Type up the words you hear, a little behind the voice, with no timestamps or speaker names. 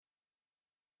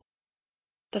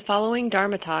The following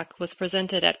Dharma talk was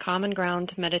presented at Common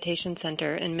Ground Meditation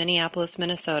Center in Minneapolis,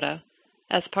 Minnesota,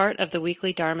 as part of the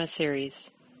weekly Dharma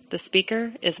series. The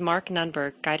speaker is Mark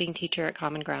Nunberg, guiding teacher at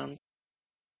Common Ground.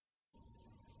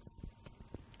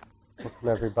 Welcome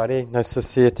everybody. Nice to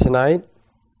see you tonight.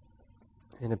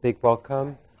 And a big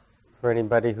welcome for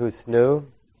anybody who's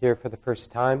new here for the first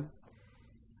time.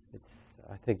 It's,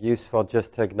 I think, useful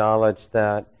just to acknowledge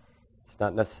that it's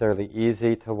not necessarily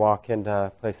easy to walk into a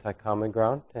place like Common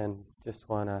Ground, and just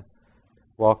want to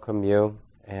welcome you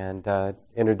and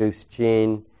introduce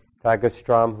Jean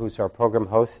Fagerstrom, who's our program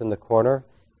host in the corner.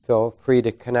 Feel free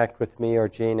to connect with me or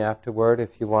Jean afterward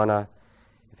if you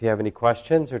have any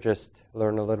questions or just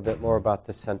learn a little bit more about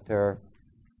the center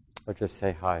or just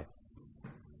say hi.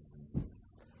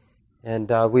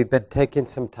 And we've been taking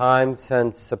some time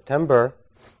since September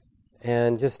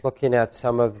and just looking at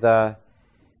some of the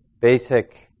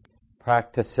basic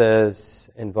practices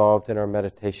involved in our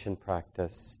meditation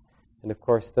practice. And of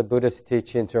course, the Buddhist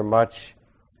teachings are much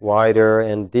wider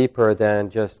and deeper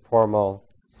than just formal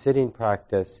sitting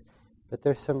practice. But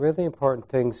there's some really important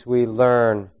things we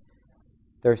learn.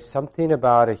 There's something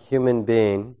about a human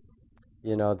being,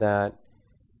 that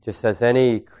just as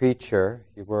any creature,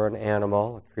 we're an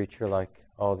animal, a creature like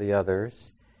all the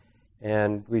others,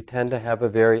 and we tend to have a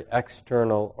very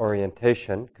external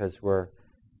orientation because we're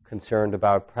concerned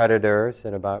about predators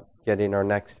and about getting our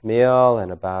next meal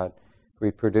and about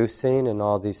reproducing and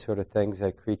all these sort of things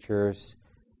that creatures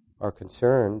are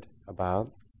concerned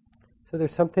about. So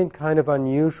there's something kind of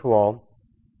unusual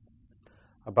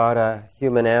about a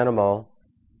human animal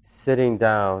sitting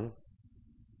down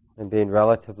and being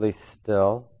relatively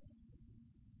still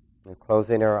and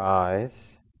closing our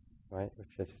eyes, right,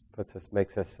 which just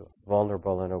makes us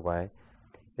vulnerable in a way.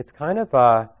 It's kind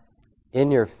of in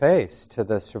your face to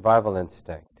the survival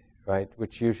instinct, right,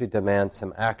 which usually demands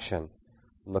some action,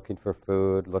 looking for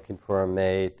food, looking for a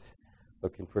mate,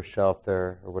 looking for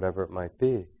shelter, or whatever it might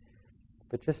be.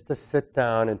 But just to sit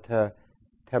down and to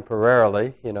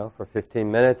temporarily, for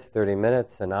 15 minutes, 30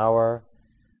 minutes, an hour,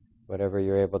 whatever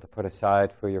you're able to put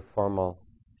aside for your formal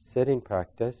sitting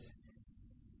practice,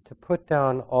 to put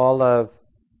down all of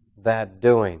that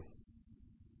doing.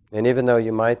 And even though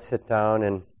you might sit down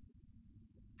and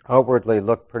outwardly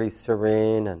look pretty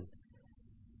serene and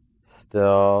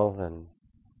still and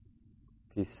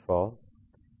peaceful,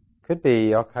 could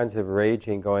be all kinds of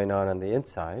raging going on the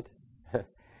inside,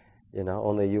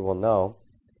 only you will know.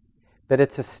 But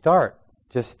it's a start,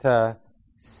 just to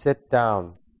sit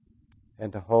down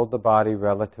and to hold the body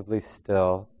relatively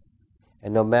still.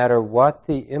 And no matter what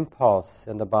the impulse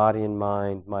in the body and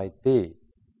mind might be,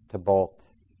 to bolt,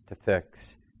 to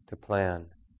fix, to plan,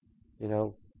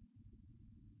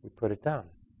 we put it down.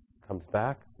 It comes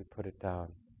back, we put it down.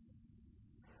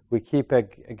 We keep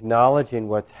acknowledging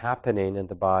what's happening in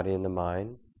the body and the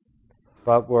mind,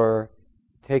 but we're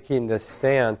taking the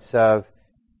stance of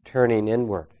turning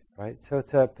inward, right? So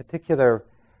it's a particular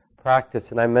practice,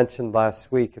 and I mentioned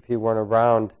last week, if you weren't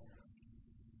around,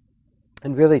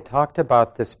 and really talked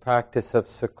about this practice of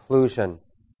seclusion.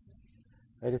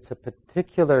 Right? It's a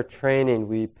particular training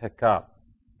we pick up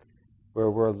where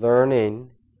we're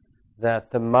learning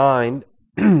that the mind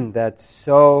that's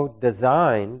so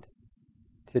designed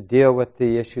to deal with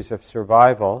the issues of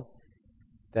survival,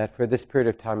 that for this period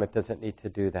of time it doesn't need to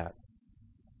do that.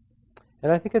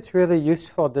 And I think it's really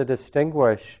useful to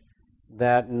distinguish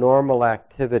that normal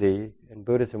activity. In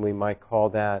Buddhism we might call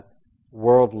that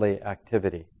worldly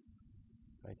activity.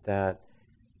 Right? That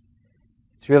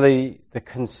it's really the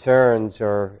concerns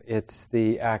or it's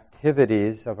the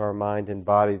activities of our mind and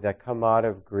body that come out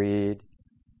of greed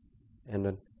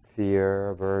and fear,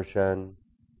 aversion.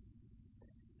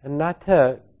 And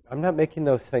I'm not making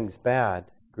those things bad,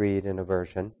 greed and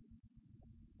aversion,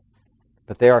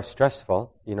 but they are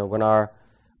stressful.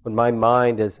 When my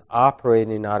mind is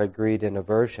operating out of greed and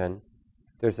aversion,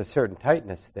 there's a certain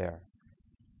tightness there.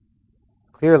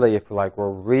 Clearly, if we're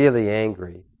really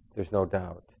angry, there's no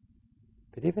doubt.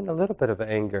 But even a little bit of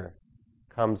anger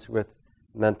comes with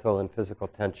mental and physical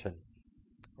tension,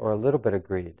 or a little bit of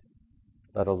greed,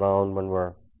 let alone when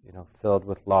we're, filled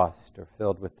with lust or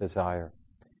filled with desire.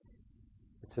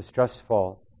 It's a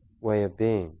stressful way of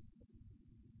being.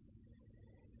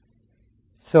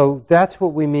 So that's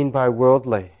what we mean by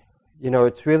worldly.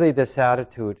 It's really this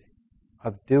attitude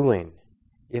of doing.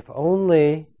 If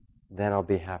only, then I'll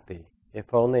be happy.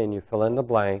 If only, and you fill in the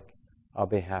blank, I'll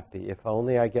be happy. If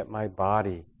only I get my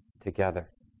body together,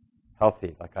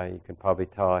 healthy. You can probably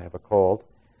tell I have a cold,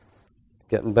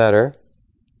 getting better.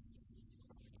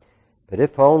 But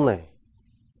if only,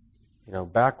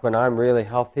 back when I'm really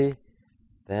healthy,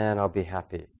 then I'll be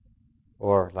happy.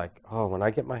 Or like, oh, when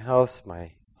I get my house,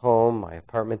 my home, my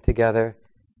apartment together,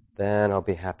 then I'll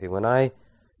be happy. When I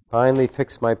finally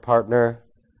fix my partner,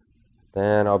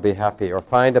 then I'll be happy. Or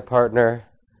find a partner,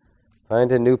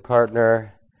 find a new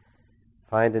partner,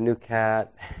 find a new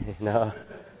cat,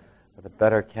 with a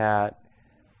better cat.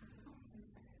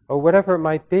 Or whatever it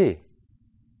might be.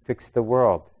 Fix the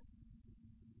world.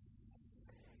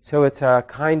 So it's a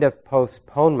kind of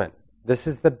postponement. This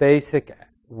is the basic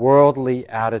worldly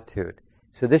attitude.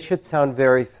 So this should sound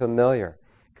very familiar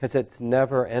because it's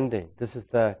never ending. This is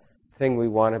the thing we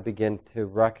want to begin to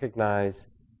recognize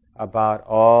about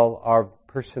all our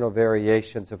personal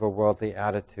variations of a worldly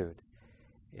attitude.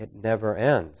 It never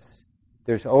ends.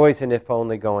 There's always an if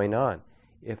only going on.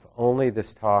 If only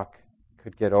this talk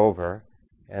could get over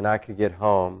and I could get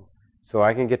home so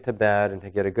I can get to bed and to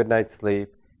get a good night's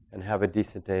sleep and have a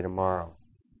decent day tomorrow.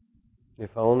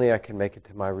 If only I can make it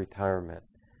to my retirement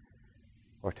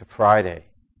or to Friday,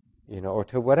 or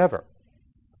to whatever.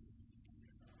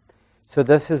 So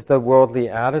this is the worldly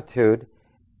attitude,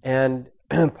 and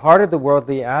part of the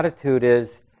worldly attitude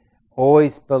is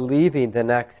always believing the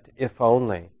next if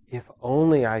only. If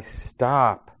only I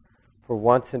stop for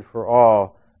once and for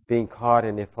all being caught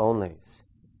in if onlys.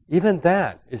 Even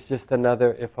that is just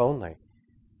another if only.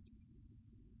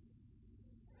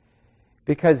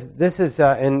 Because this is,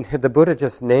 and the Buddha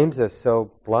just names this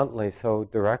so bluntly, so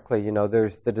directly,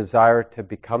 there's the desire to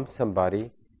become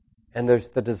somebody, and there's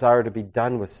the desire to be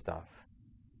done with stuff.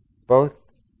 Both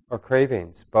are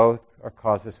cravings, both are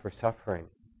causes for suffering.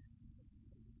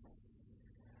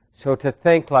 So to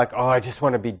think like, oh, I just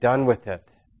want to be done with it.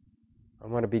 I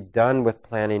want to be done with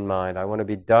planning mind. I want to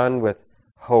be done with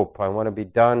hope. I want to be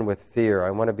done with fear.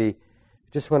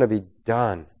 Just want to be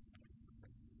done.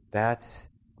 That's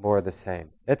more of the same.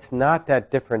 It's not that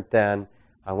different than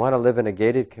I want to live in a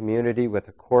gated community with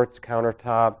a quartz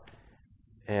countertop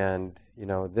and,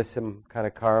 this kind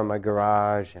of car in my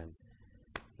garage and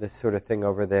this sort of thing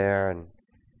over there, and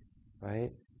right?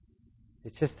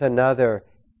 It's just another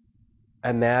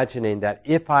imagining that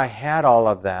if I had all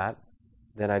of that,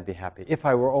 then I'd be happy. If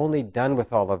I were only done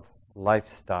with all of life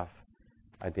stuff,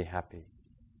 I'd be happy.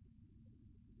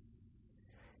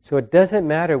 So it doesn't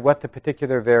matter what the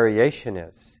particular variation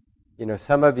is.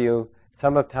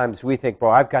 Sometimes we think, well,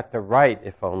 I've got the right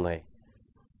if only.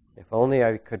 If only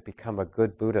I could become a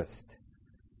good Buddhist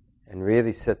and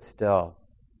really sit still.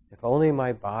 If only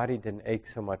my body didn't ache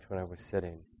so much when I was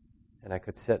sitting and I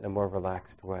could sit in a more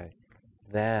relaxed way.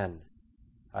 Then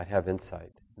I'd have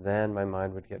insight. Then my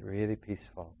mind would get really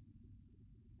peaceful.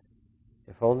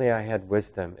 If only I had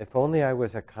wisdom. If only I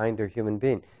was a kinder human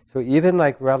being. So even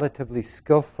like relatively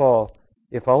skillful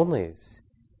if onlys,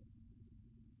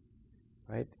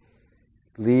 right?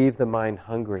 Leave the mind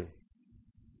hungry.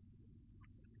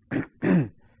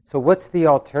 So what's the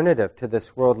alternative to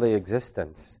this worldly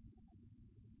existence?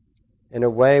 In a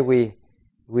way, we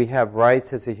have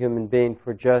rights as a human being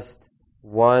for just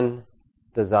one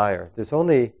desire. There's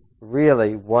only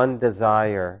really one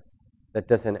desire that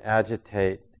doesn't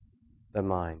agitate the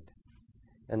mind.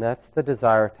 And that's the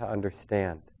desire to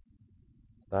understand.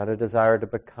 It's not a desire to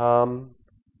become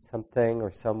something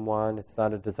or someone. It's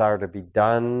not a desire to be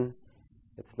done.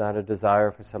 It's not a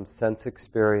desire for some sense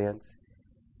experience.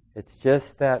 It's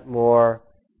just that more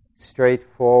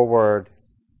straightforward,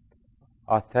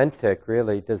 authentic,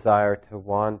 really, desire to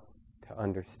want to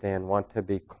understand, want to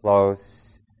be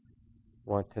close,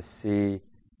 want to see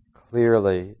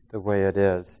clearly the way it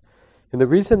is. And the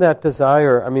reason that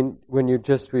desire, when you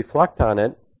just reflect on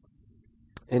it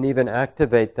and even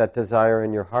activate that desire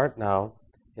in your heart now,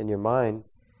 in your mind,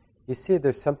 you see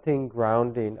there's something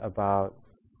grounding about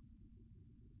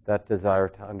that desire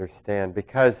to understand,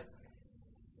 because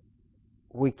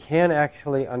we can't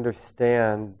actually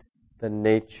understand the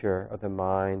nature of the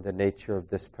mind, the nature of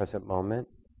this present moment,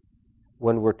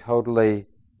 when we're totally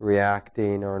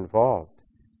reacting or involved.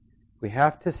 We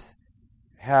have to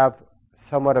have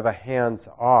somewhat of a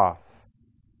hands-off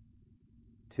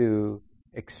to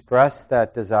express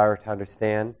that desire to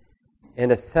understand.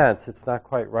 In a sense, it's not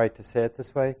quite right to say it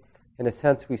this way, in a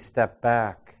sense we step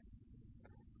back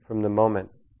from the moment.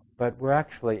 But we're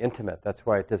actually intimate. That's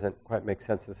why it doesn't quite make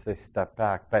sense to say step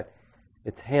back. But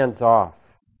it's hands-off.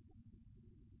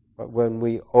 But when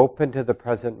we open to the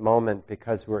present moment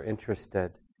because we're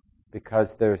interested,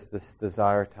 because there's this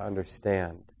desire to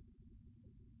understand,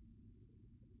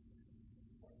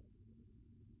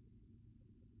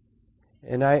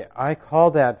 and I call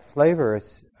that flavor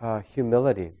as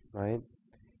humility, right?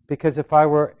 Because if I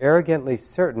were arrogantly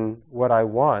certain what I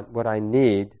want, what I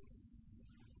need,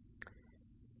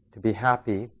 to be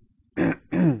happy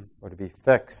or to be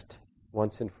fixed,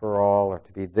 once and for all, or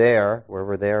to be there,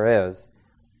 wherever there is,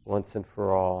 once and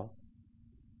for all,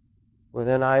 well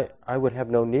then I would have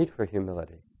no need for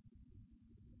humility.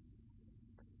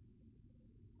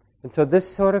 And so this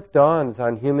sort of dawns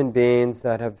on human beings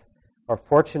that are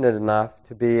fortunate enough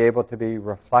to be able to be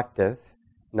reflective,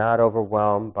 not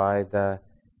overwhelmed by the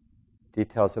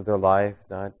details of their life,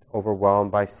 not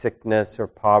overwhelmed by sickness or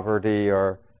poverty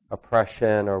or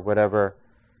oppression or whatever,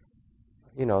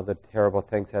 the terrible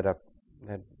things that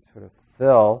sort of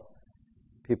fill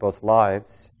people's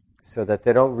lives, so that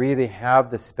they don't really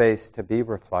have the space to be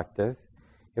reflective.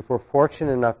 If we're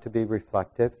fortunate enough to be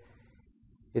reflective,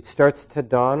 it starts to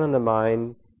dawn on the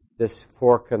mind this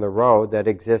fork in the road that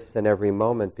exists in every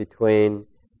moment between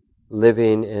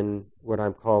living in what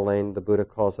I'm calling, the Buddha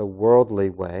calls a worldly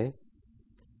way,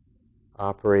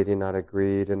 operating out of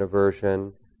greed and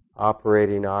aversion,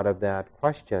 operating out of that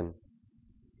question,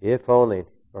 if only,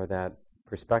 or that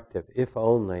perspective, if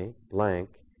only blank,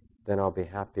 then I'll be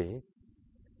happy.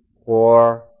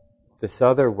 Or this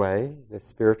other way, the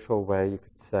spiritual way, you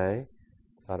could say,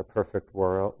 it's not a perfect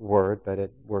word, but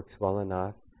it works well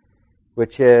enough,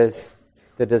 which is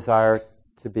the desire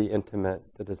to be intimate,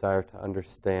 the desire to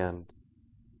understand,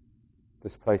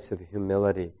 this place of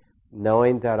humility.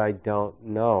 Knowing that I don't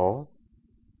know,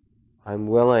 I'm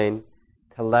willing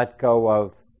to let go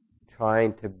of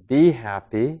trying to be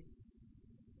happy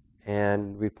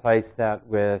and replace that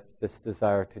with this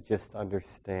desire to just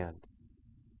understand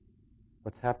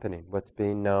what's happening, what's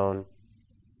being known,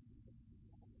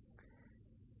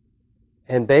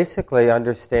 and basically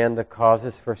understand the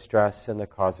causes for stress and the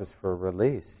causes for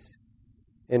release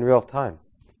in real time.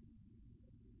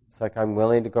 It's like I'm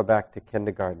willing to go back to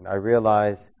kindergarten. I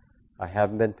realize I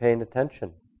haven't been paying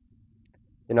attention.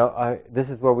 This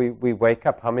is where we wake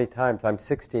up. How many times? I'm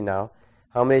 60 now.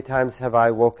 How many times have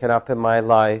I woken up in my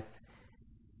life?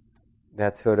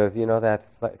 That sort of, that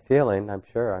feeling,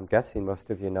 I'm guessing most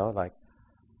of you know, like,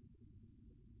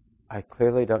 I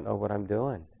clearly don't know what I'm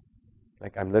doing.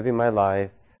 Like, I'm living my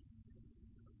life,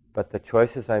 but the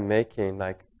choices I'm making,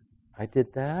 like, I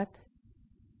did that?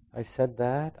 I said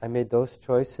that? I made those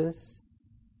choices?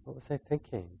 What was I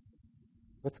thinking?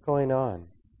 What's going on?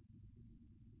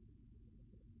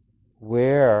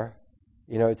 Where,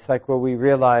 it's like where we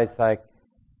realize, like,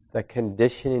 the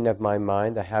conditioning of my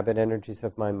mind, the habit energies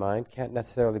of my mind can't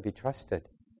necessarily be trusted.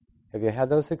 Have you had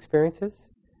those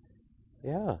experiences?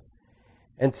 Yeah.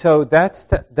 And so that's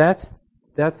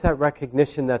that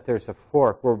recognition that there's a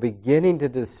fork. We're beginning to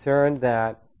discern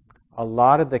that a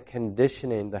lot of the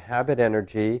conditioning, the habit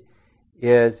energy,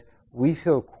 is we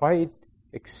feel quite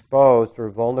exposed or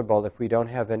vulnerable if we don't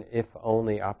have an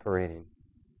if-only operating.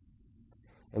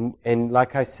 And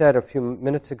like I said a few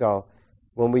minutes ago,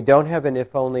 when we don't have an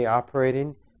if-only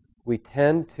operating, we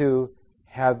tend to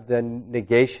have the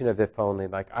negation of if-only,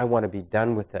 like, I want to be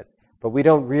done with it. But we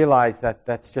don't realize that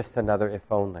that's just another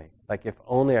if-only. Like, if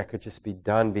only I could just be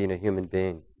done being a human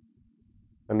being.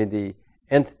 I mean, the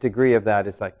nth degree of that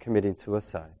is like committing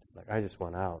suicide. Like, I just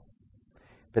want out.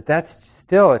 But that's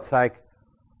still, it's like,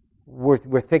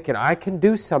 we're thinking, I can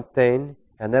do something,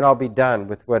 and then I'll be done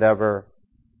with whatever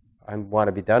I want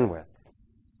to be done with.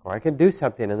 Or I can do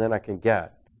something, and then I can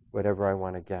get whatever I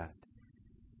want to get.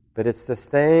 But it's the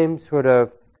same sort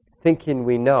of thinking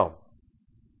we know.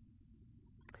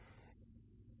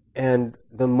 And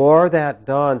the more that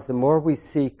dawns, the more we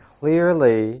see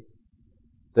clearly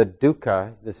the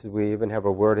dukkha, we even have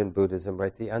a word in Buddhism,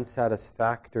 right? The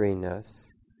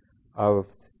unsatisfactoriness of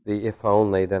the if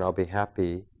only, then I'll be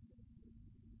happy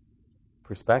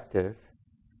perspective.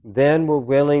 Then we're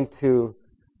willing to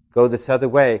go this other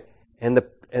way. And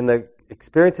the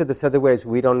experience of this other way is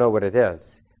we don't know what it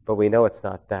is, but we know it's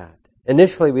not that.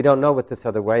 Initially, we don't know what this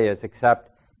other way is, except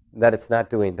that it's not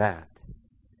doing that.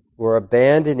 We're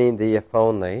abandoning the if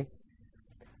only.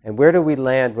 And where do we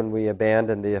land when we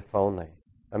abandon the if only?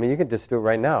 I mean, you can just do it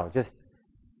right now. Just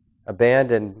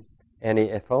abandon any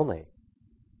if only.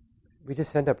 We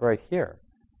just end up right here.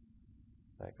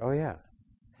 Like, oh yeah,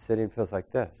 sitting feels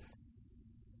like this.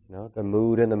 The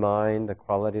mood in the mind, the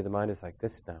quality of the mind is like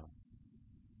this now.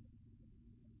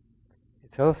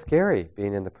 It's so scary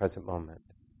being in the present moment.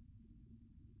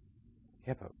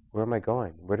 Yeah, but where am I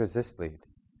going? Where does this lead?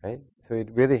 Right? So it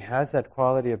really has that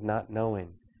quality of not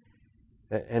knowing.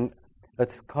 And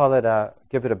let's call it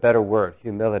give it a better word,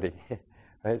 humility.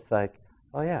 Right? It's like,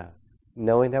 oh yeah,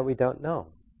 knowing that we don't know.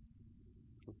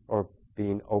 Or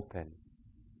being open,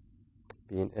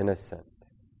 being innocent.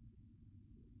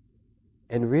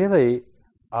 And really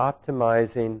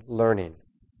optimizing learning.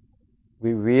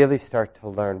 We really start to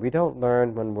learn. We don't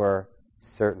learn when we're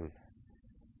certain.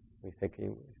 We think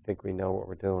we know what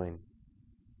we're doing.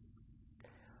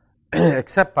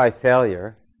 except by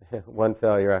failure, one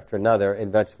failure after another,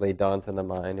 eventually dawns on the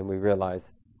mind and we realize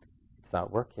it's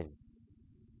not working.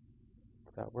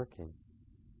 It's not working.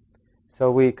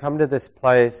 So we come to this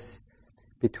place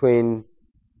between,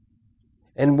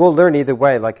 and we'll learn either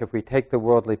way, like if we take the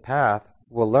worldly path,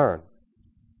 we'll learn.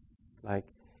 Like,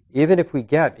 even if we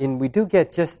get, and we do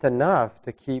get just enough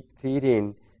to keep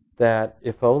feeding that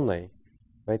if only,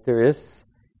 right? There is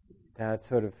that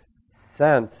sort of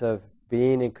sense of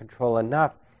being in control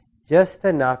enough, just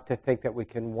enough to think that we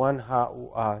can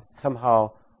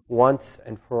somehow once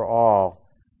and for all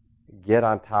get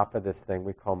on top of this thing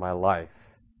we call my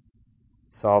life,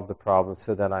 solve the problem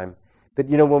so that I'm, but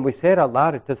when we say it out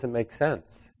loud, it doesn't make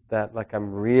sense, that like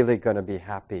I'm really going to be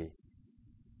happy.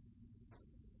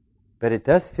 But it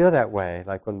does feel that way,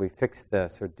 like when we fix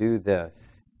this or do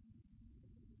this.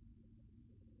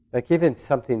 Like even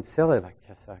something silly, like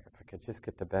just like if I could just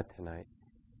get to bed tonight,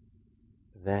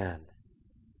 then.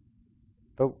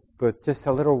 But just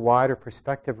a little wider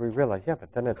perspective, we realize, yeah,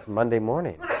 but then it's Monday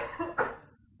morning.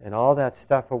 And all that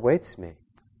stuff awaits me.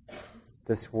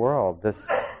 This world, this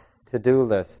to-do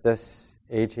list, this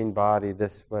aging body,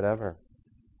 this whatever.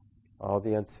 All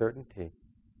the uncertainty.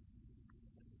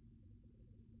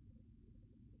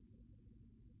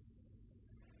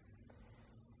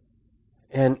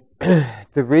 And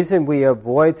the reason we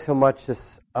avoid so much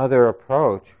this other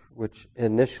approach, which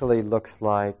initially looks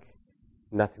like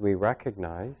nothing we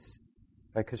recognize,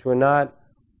 right? Because we're not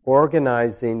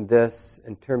organizing this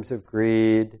in terms of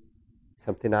greed,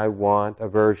 something I want,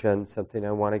 aversion, something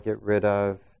I want to get rid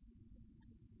of,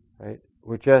 right?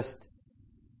 We're just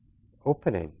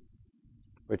opening.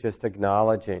 We're just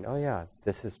acknowledging, oh yeah,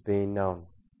 this is being known.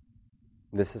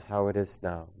 This is how it is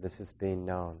now. This is being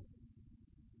known.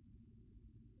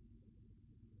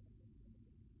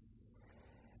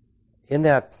 In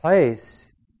that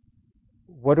place,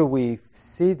 what do we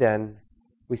see then?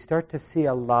 We start to see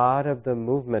a lot of the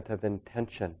movement of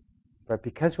intention. But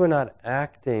because we're not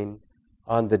acting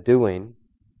on the doing,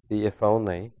 the if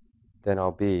only, then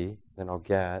I'll be, then I'll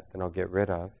get rid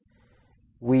of,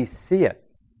 we see it.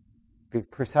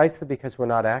 Precisely because we're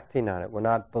not acting on it, we're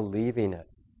not believing it.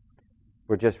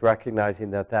 We're just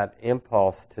recognizing that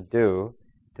impulse to do,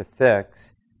 to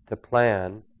fix, to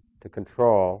plan, to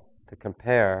control, to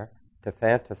compare, to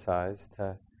fantasize,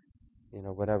 to,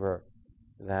 whatever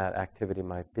that activity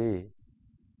might be,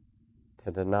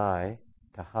 to deny,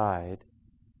 to hide,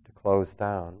 to close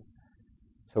down.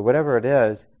 So whatever it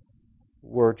is,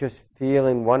 we're just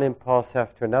feeling one impulse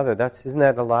after another. Isn't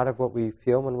that a lot of what we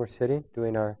feel when we're sitting,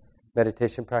 doing our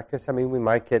meditation practice? I mean, we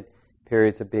might get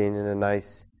periods of being in a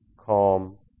nice,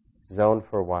 calm zone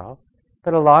for a while,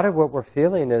 but a lot of what we're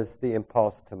feeling is the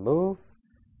impulse to move,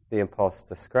 the impulse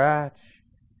to scratch,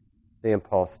 the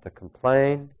impulse to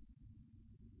complain.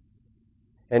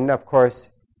 And of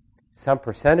course, some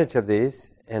percentage of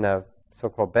these, in a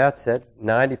so-called bad sit,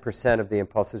 90% of the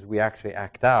impulses we actually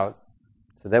act out.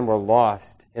 So then we're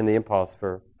lost in the impulse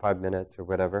for 5 minutes or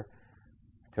whatever,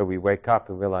 until we wake up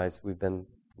and realize we've been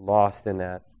lost in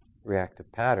that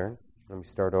reactive pattern, and we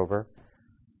start over.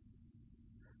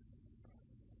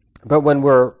 But when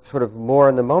we're sort of more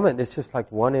in the moment, it's just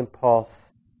like one impulse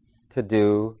to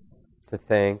do, to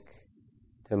think,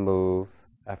 to move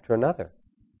after another.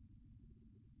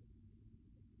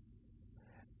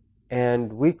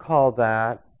 And we call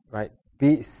that, right,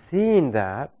 seeing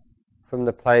that from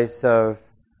the place of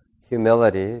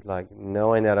humility, like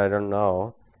knowing that I don't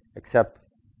know, except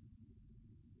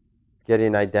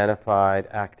getting identified,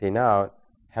 acting out,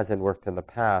 hasn't worked in the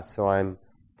past. So I'm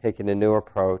taking a new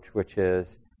approach, which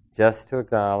is just to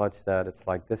acknowledge that it's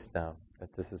like this now,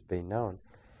 that this is being known.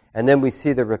 And then we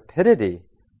see the rapidity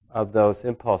of those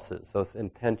impulses, those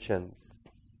intentions,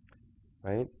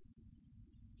 right?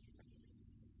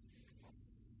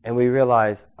 And we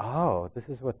realize, oh, this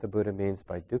is what the Buddha means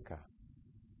by dukkha,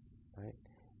 right?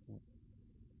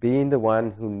 Being the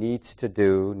one who needs to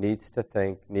do, needs to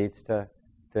think, needs to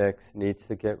fix, needs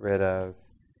to get rid of,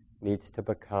 needs to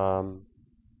become,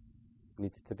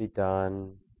 needs to be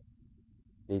done,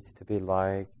 needs to be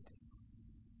liked.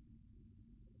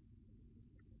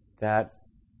 That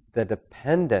the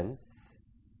dependence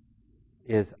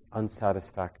is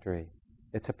unsatisfactory.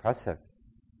 It's oppressive.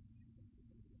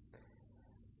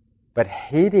 But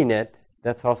hating it,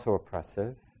 that's also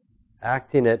oppressive.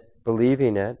 Acting it,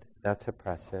 believing it, that's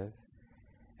oppressive.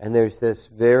 And there's this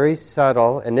very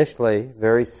subtle, initially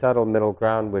very subtle middle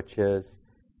ground, which is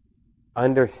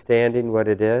understanding what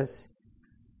it is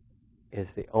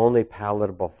the only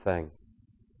palatable thing.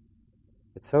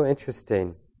 It's so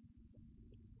interesting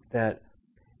that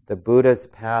the Buddha's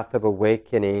path of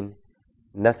awakening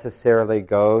necessarily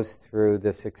goes through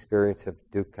this experience of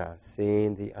dukkha,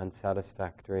 seeing the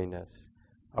unsatisfactoriness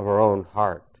of our own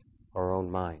heart, our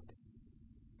own mind,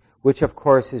 which of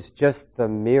course is just the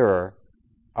mirror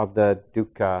of the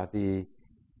dukkha, the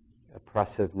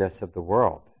oppressiveness of the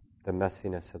world, the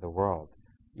messiness of the world,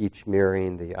 each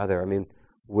mirroring the other. I mean,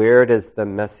 where does the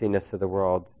messiness of the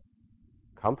world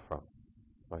come from?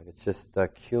 Right? It's just the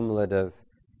cumulative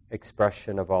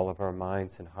expression of all of our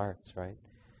minds and hearts, right?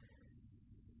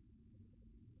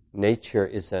 Nature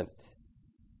isn't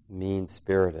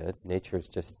mean-spirited. Nature is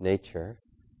just nature.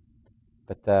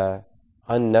 But the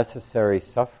unnecessary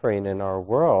suffering in our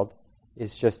world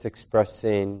is just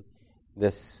expressing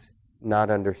this not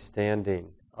understanding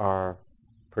our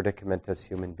predicament as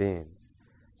human beings.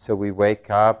 So we wake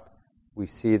up, we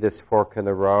see this fork in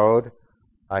the road,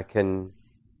 I can,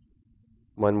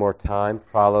 one more time,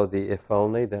 follow the if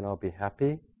only, then I'll be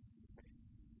happy.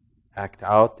 Act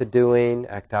out the doing,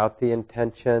 act out the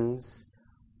intentions,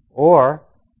 or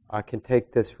I can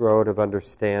take this road of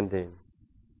understanding,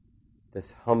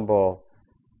 this humble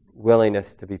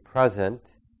willingness to be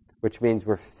present, which means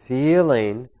we're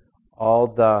feeling all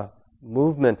the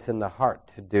movements in the heart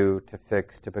to do, to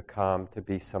fix, to become, to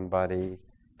be somebody,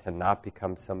 to not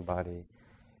become somebody.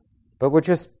 But we're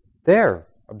just there,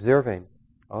 observing.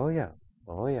 Oh yeah,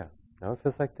 now it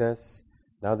feels like this,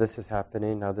 now this is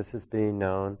happening, now this is being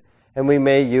known. And we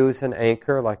may use an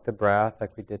anchor like the breath,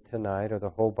 like we did tonight, or the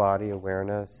whole body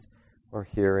awareness, or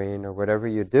hearing, or whatever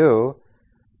you do.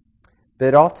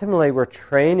 But ultimately we're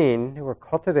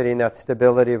cultivating that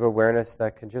stability of awareness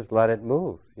that can just let it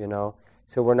move,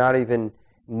 So we're not even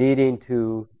needing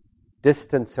to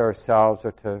distance ourselves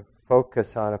or to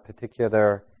focus on a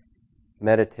particular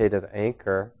meditative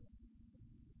anchor.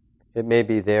 It may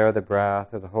be there, the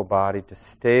breath or the whole body, to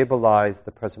stabilize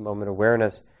the present moment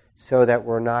awareness so that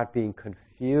we're not being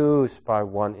confused by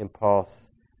one impulse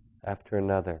after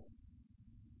another.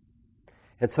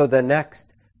 And so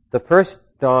the first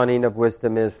dawning of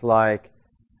wisdom is like,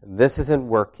 this isn't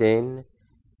working,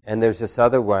 and there's this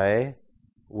other way,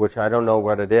 which I don't know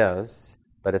what it is,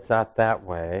 but it's not that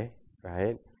way,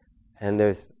 right? And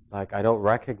there's I don't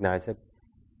recognize it,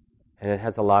 and it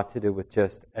has a lot to do with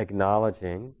just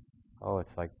acknowledging, oh,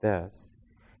 it's like this.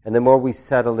 And the more we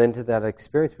settle into that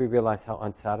experience, we realize how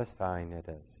unsatisfying it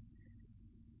is,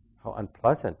 how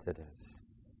unpleasant it is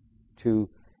to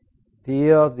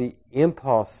feel the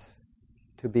impulse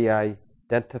to be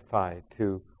identified,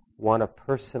 to want to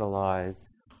personalize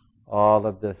all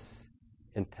of this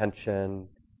intention,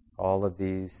 all of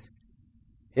these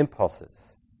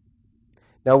impulses.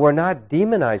 Now, we're not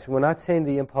demonizing, we're not saying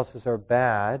the impulses are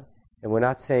bad, and we're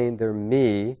not saying they're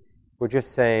me, we're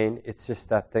just saying it's just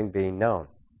that thing being known,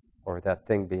 or that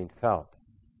thing being felt.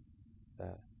 The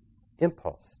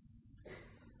impulse,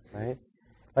 right?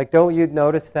 Don't you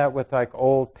notice that with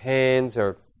old pains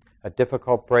or a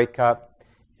difficult breakup?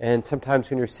 And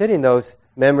sometimes when you're sitting, those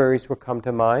memories will come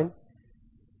to mind,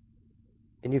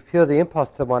 and you feel the impulse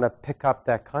to want to pick up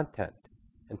that content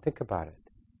and think about it.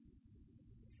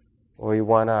 Or you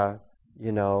want to,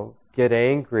 get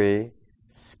angry,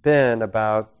 spin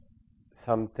about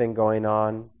something going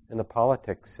on in the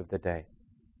politics of the day.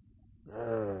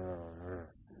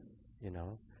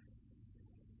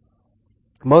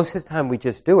 Most of the time we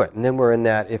just do it, and then we're in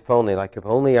that if only, if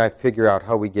only I figure out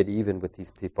how we get even with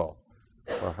these people,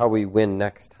 or how we win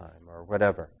next time, or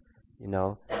whatever,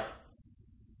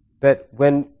 But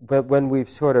when we've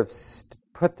sort of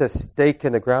put the stake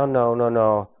in the ground,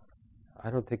 no, I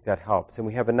don't think that helps. And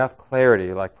we have enough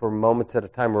clarity, for moments at a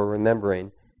time we're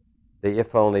remembering the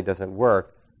if only doesn't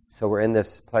work, so we're in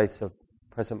this place of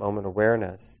present moment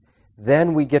awareness.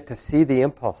 Then we get to see the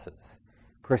impulses.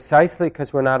 Precisely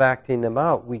because we're not acting them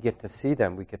out, we get to see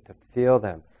them, we get to feel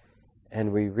them,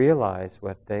 and we realize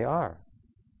what they are.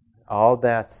 All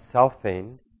that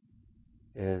selfing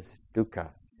is dukkha,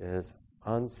 is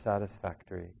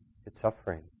unsatisfactory, it's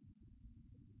suffering,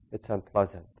 it's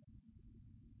unpleasant.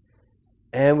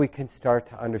 And we can start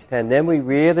to understand. Then we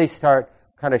really start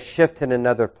kind of shift in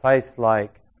another place,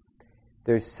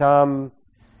 there's some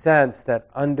sense that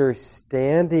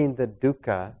understanding the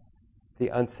dukkha,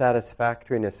 the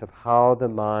unsatisfactoriness of how the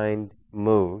mind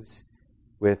moves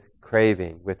with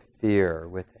craving, with fear,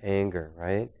 with anger,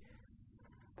 right?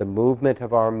 The movement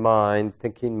of our mind,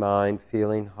 thinking mind,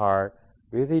 feeling heart,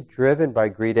 really driven by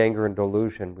greed, anger, and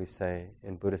delusion, we say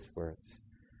in Buddhist words.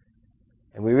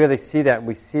 And we really see that, and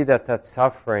we see that that's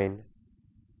suffering.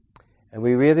 And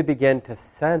we really begin to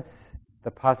sense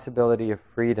the possibility of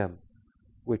freedom,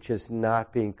 which is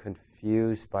not being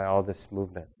confused by all this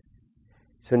movement.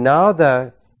 So now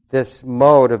the this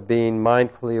mode of being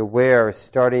mindfully aware is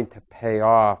starting to pay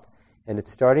off, and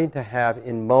it's starting to have,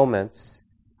 in moments,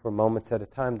 for moments at a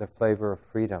time, the flavor of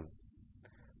freedom.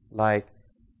 Like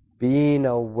being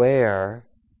aware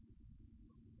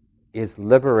is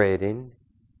liberating,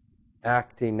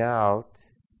 acting out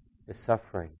is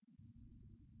suffering.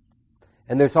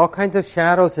 And there's all kinds of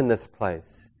shadows in this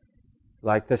place.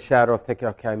 Like the shadow of thinking,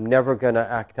 okay, I'm never going to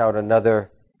act out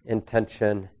another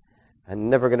intention. I'm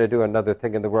never going to do another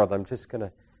thing in the world. I'm just going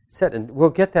to sit. And we'll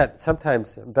get that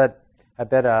sometimes, but I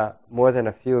bet more than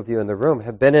a few of you in the room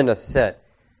have been in a sit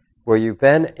where you've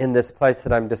been in this place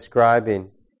that I'm describing,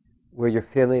 where you're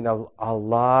feeling a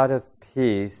lot of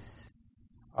peace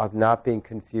of not being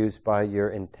confused by your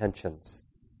intentions.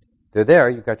 They're there.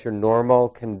 You've got your normal,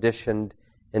 conditioned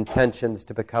intentions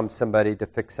to become somebody, to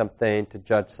fix something, to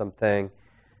judge something,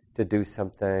 to do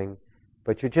something.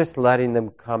 But you're just letting them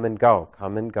come and go,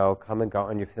 come and go, come and go,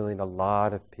 and you're feeling a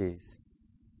lot of peace.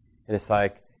 And it's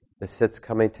like the sit's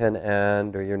coming to an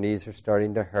end, or your knees are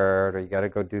starting to hurt, or you got to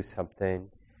go do something,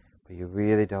 but you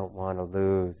really don't want to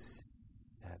lose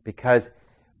that. Because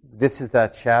this is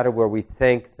that shadow where we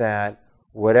think that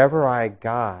whatever I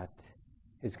got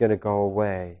is going to go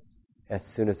away as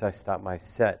soon as I stop my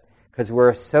sit. Because we're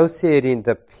associating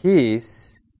the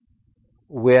peace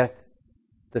with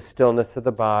the stillness of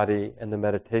the body and the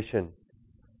meditation,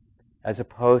 as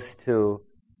opposed to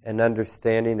an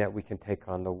understanding that we can take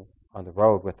on the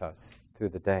road with us through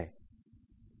the day.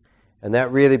 And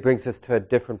that really brings us to a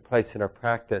different place in our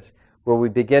practice, where we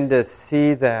begin to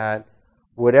see that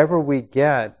whatever we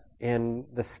get in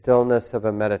the stillness of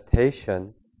a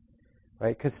meditation,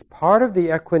 right? Because part of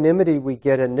the equanimity we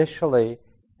get initially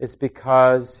is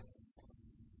because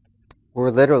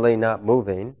we're literally not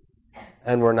moving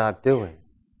and we're not doing.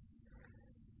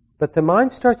 But the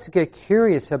mind starts to get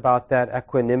curious about that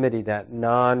equanimity, that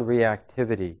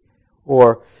non-reactivity,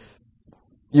 or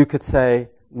you could say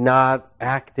not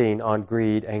acting on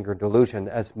greed, anger, delusion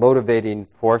as motivating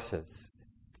forces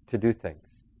to do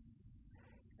things.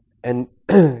 And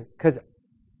because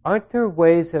aren't there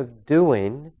ways of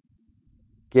doing,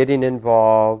 getting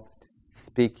involved,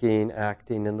 speaking,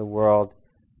 acting in the world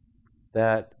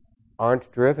that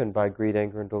aren't driven by greed,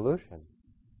 anger, and delusion?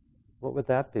 What would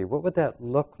that be? What would that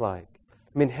look like?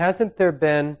 I mean, hasn't there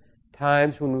been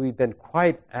times when we've been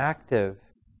quite active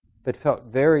but felt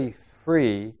very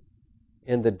free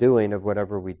in the doing of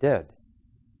whatever we did?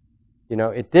 You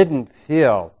know, it didn't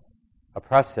feel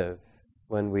oppressive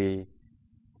when we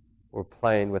were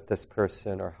playing with this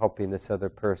person or helping this other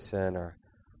person or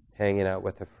hanging out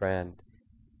with a friend.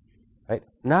 Right?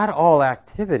 Not all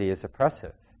activity is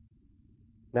oppressive.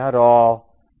 Not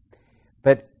all.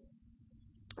 But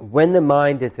when the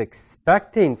mind is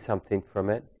expecting something from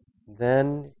it,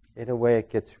 then in a way it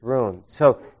gets ruined.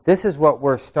 So this is what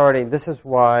we're starting. This is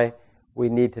why we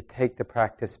need to take the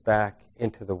practice back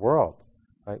into the world.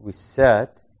 Right? We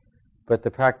sit, but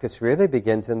the practice really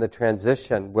begins in the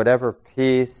transition. Whatever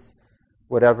peace,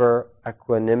 whatever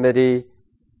equanimity,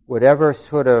 whatever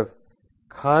sort of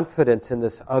confidence in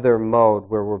this other mode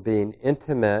where we're being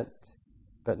intimate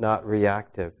but not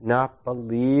reactive, not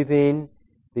believing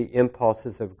the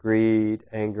impulses of greed,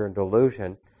 anger, and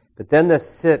delusion. But then the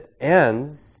sit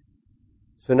ends,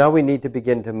 so now we need to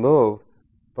begin to move,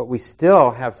 but we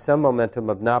still have some momentum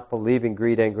of not believing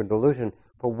greed, anger, and delusion.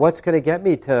 But what's going to get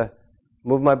me to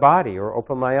move my body or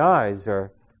open my eyes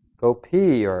or go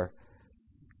pee or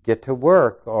get to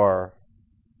work or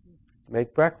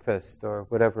make breakfast or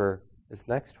whatever is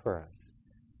next for us?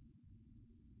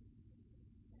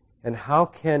 And how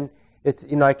can, it's,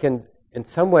 I can, in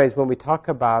some ways, when we talk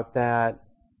about that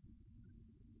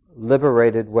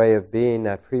liberated way of being,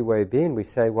 that free way of being, we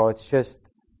say, well, it's just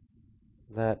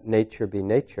let nature be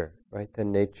nature, right? The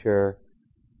nature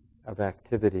of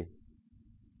activity.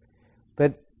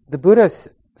 But the Buddha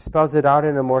spells it out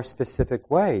in a more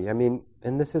specific way. I mean,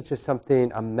 and this is just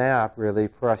something, a map really,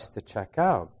 for us to check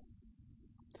out.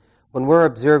 When we're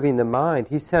observing the mind,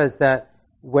 he says that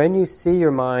when you see your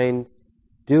mind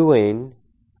doing,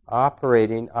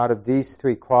 operating out of these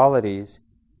three qualities,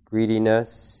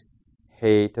 greediness,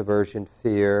 hate, aversion,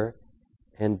 fear,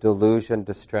 and delusion,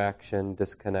 distraction,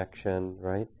 disconnection,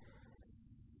 right?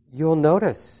 You'll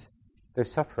notice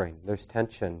there's suffering, there's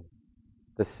tension.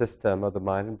 The system of the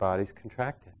mind and body is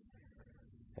contracted.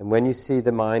 And when you see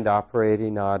the mind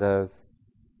operating out of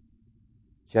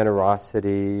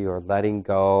generosity or letting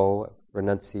go,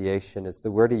 renunciation is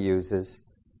the word he uses,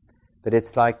 but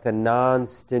it's like the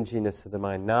non-stinginess of the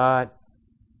mind, not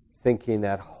thinking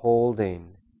that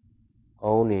holding,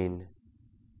 owning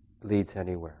leads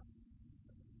anywhere.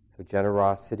 So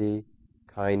generosity,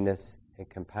 kindness, and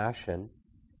compassion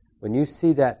when you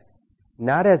see that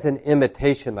not as an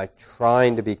imitation, like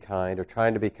trying to be kind or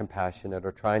trying to be compassionate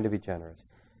or trying to be generous,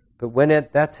 but when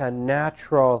that's a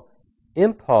natural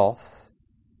impulse,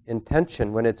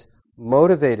 intention, when it's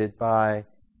motivated by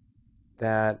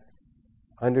that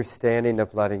understanding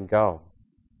of letting go,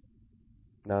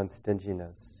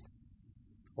 non-stinginess,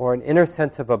 or an inner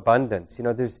sense of abundance.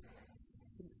 There's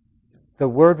the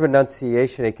word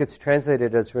renunciation, it gets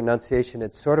translated as renunciation,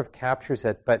 it sort of captures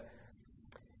it, but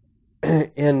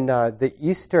in the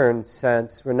Eastern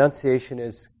sense, renunciation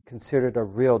is considered a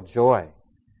real joy.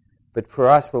 But for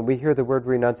us, when we hear the word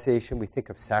renunciation, we think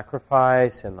of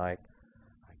sacrifice and like,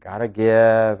 I gotta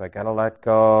give, I gotta let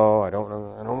go, I don't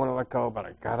want to let go, but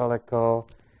I gotta let go.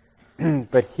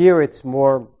 But here it's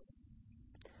more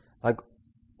like,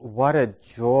 what a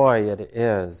joy it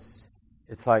is.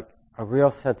 It's like a real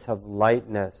sense of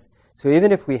lightness. So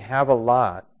even if we have a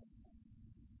lot,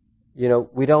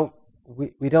 we don't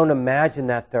imagine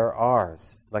that they're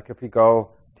ours. Like if you go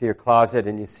to your closet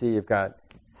and you see you've got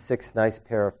 6 nice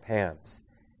pair of pants,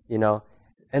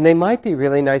 and they might be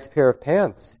really nice pair of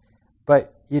pants,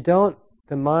 but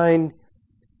the mind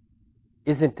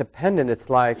isn't dependent. It's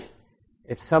like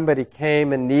if somebody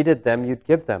came and needed them, you'd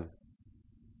give them.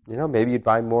 Maybe you'd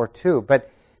buy more too. But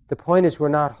the point is we're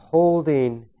not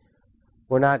holding,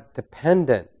 we're not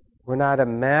dependent, we're not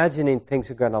imagining things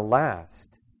are going to last.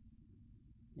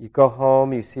 You go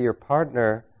home, you see your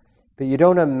partner, but you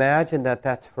don't imagine that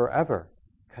that's forever,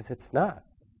 because it's not.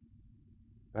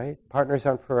 Right? Partners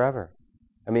aren't forever.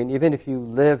 I mean, even if you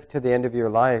live to the end of your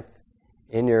life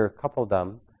in your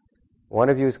coupledom, one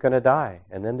of you is going to die,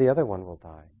 and then the other one will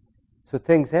die. So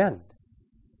things end.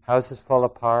 Houses fall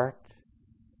apart.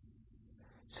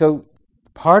 So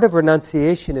part of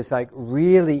renunciation is like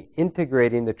really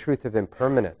integrating the truth of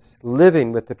impermanence,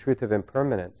 living with the truth of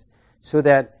impermanence, so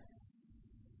that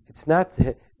it's not,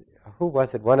 who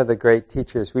was it? One of the great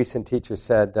teachers, recent teachers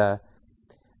said that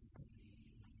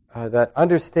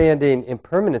understanding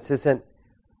impermanence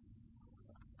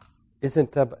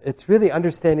it's really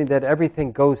understanding that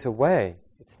everything goes away.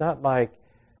 It's not like,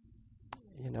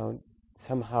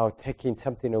 somehow taking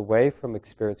something away from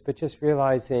experience, but just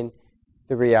realizing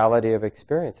the reality of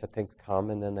experience, that things come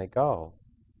and then they go.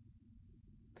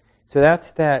 So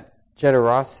that's that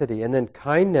generosity. And then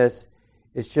kindness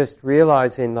is just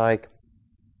realizing like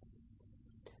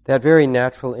that very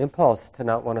natural impulse to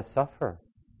not want to suffer.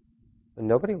 And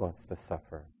nobody wants to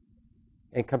suffer.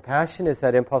 And compassion is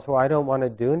that impulse, I don't want to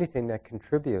do anything that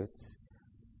contributes.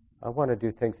 I want to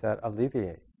do things that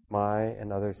alleviate my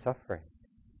and others' suffering.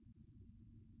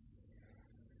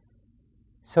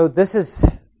 So this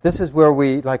is where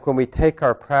we, like when we take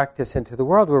our practice into the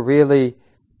world, we're really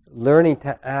learning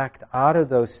to act out of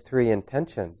those 3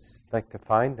 intentions, like to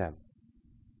find them.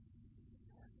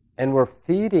 And we're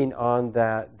feeding on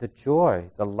that, the joy,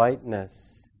 the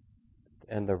lightness,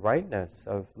 and the rightness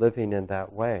of living in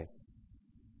that way.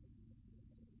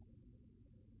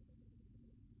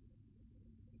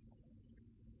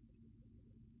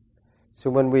 So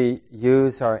when we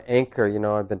use our anchor,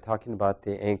 I've been talking about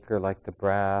the anchor like the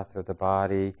breath or the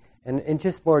body, and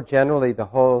just more generally the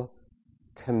whole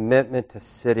commitment to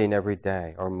sitting every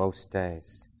day or most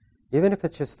days. Even if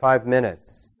it's just 5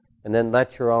 minutes, and then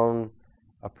let your own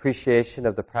appreciation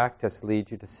of the practice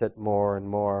lead you to sit more and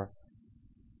more,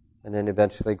 and then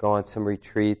eventually go on some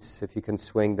retreats if you can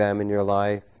swing them in your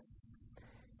life.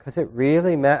 Because it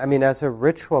really, as a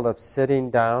ritual of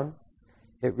sitting down,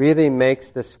 it really makes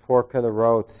this fork in the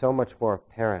road so much more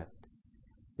apparent.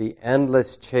 The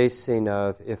endless chasing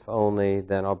of, if only,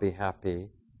 then I'll be happy,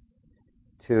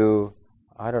 to,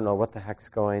 I don't know what the heck's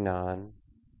going on.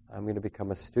 I'm going to become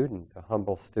a student, a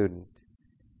humble student.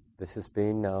 This is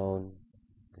being known.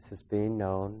 This is being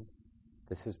known.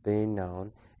 This is being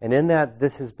known. And in that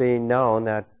this is being known,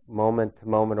 that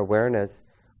moment-to-moment awareness,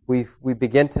 we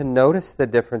begin to notice the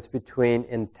difference between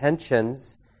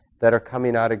intentions that are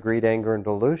coming out of greed, anger, and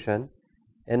delusion,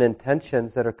 and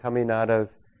intentions that are coming out of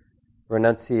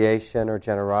renunciation or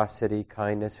generosity,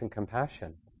 kindness, and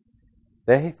compassion.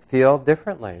 They feel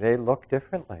differently. They look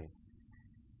differently.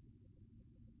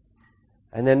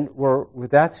 And then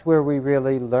that's where we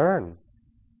really learn.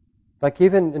 Like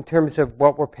even in terms of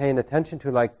what we're paying attention to,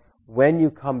 like when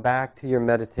you come back to your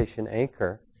meditation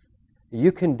anchor,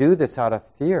 you can do this out of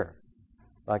fear.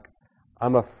 Like,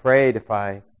 I'm afraid if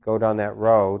I go down that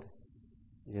road,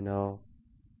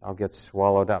 I'll get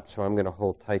swallowed up, so I'm going to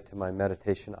hold tight to my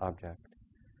meditation object.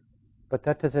 But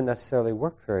that doesn't necessarily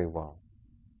work very well.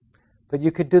 But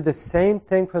you could do the same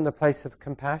thing from the place of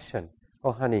compassion.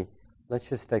 Oh, honey, let's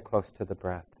just stay close to the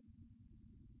breath.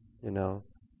 You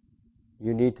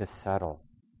need to settle.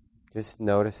 Just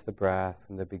notice the breath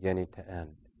from the beginning to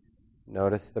end.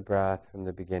 Notice the breath from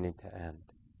the beginning to end.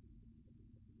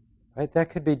 Right? That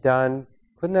could be done.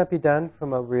 Couldn't that be done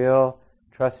from a real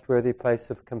trustworthy place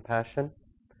of compassion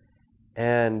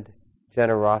and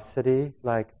generosity,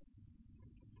 like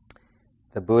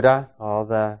the Buddha, all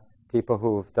the people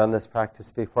who have done this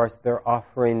practice before us, they're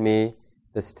offering me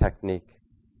this technique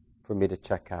for me to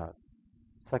check out.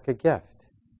 It's like a gift,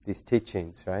 these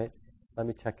teachings, right? Let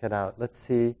me check it out. Let's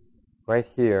see right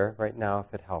here, right now,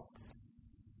 if it helps.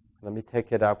 Let me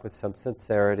take it up with some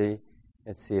sincerity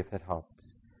and see if it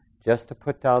helps. Just to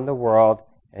put down the world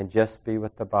and just be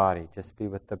with the body. Just be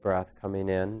with the breath coming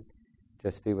in.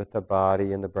 Just be with the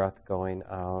body and the breath going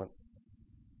out.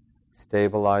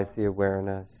 Stabilize the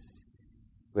awareness.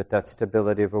 With that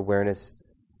stability of awareness,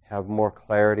 have more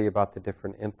clarity about the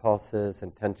different impulses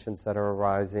and tensions that are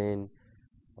arising.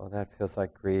 Oh, that feels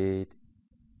like greed.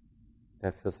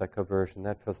 That feels like aversion.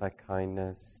 That feels like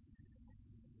kindness.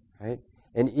 Right?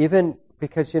 And even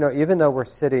because, even though we're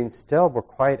sitting still, we're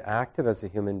quite active as a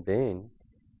human being.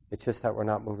 It's just that we're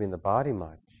not moving the body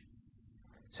much.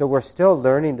 So we're still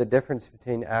learning the difference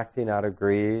between acting out of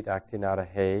greed, acting out of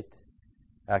hate,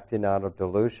 acting out of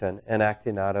delusion, and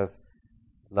acting out of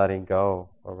letting go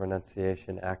or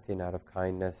renunciation, acting out of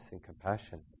kindness and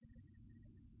compassion.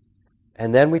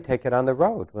 And then we take it on the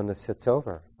road when the sit's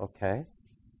over, okay?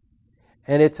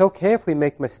 And it's okay if we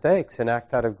make mistakes and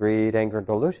act out of greed, anger, and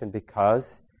delusion,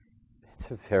 because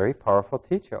it's a very powerful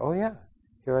teacher. Oh yeah,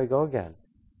 here I go again.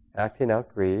 Acting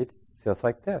out greed feels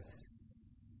like this.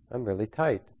 I'm really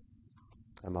tight.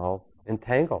 I'm all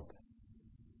entangled.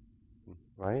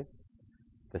 Right?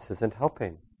 This isn't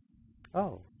helping.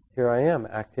 Oh, here I am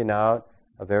acting out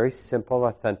a very simple,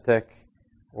 authentic,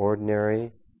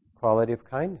 ordinary quality of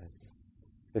kindness.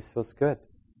 This feels good.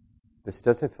 This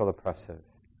doesn't feel oppressive.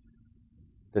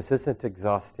 This isn't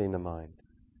exhausting the mind.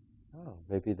 Oh,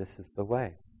 maybe this is the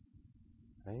way.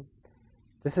 Right?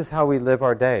 This is how we live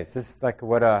our days. This is like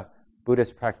what a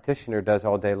Buddhist practitioner does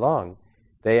all day long.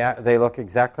 They look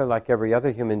exactly like every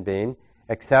other human being,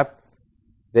 except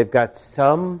they've got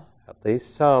at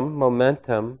least some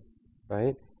momentum,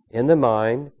 right, in the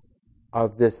mind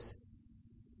of this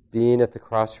being at the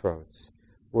crossroads,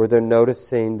 where they're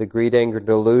noticing the greed, anger,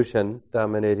 delusion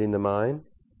dominating the mind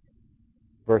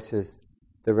versus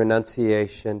the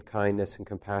renunciation, kindness, and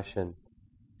compassion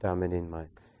dominating the mind.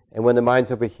 And when the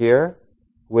mind's over here,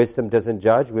 wisdom doesn't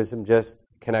judge, wisdom just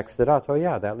connects the dots. Oh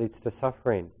yeah, that leads to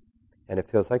suffering. And it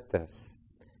feels like this.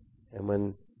 And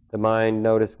when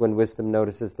wisdom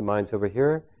notices the mind's over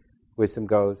here, wisdom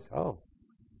goes, oh,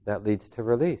 that leads to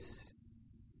release.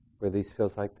 Release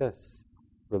feels like this.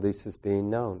 Release is being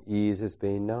known. Ease is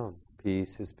being known.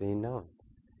 Peace is being known.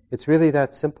 It's really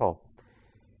that simple.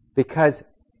 Because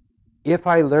if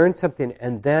I learn something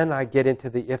and then I get into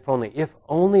the if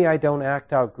only I don't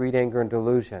act out greed, anger, and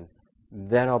delusion,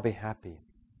 then I'll be happy.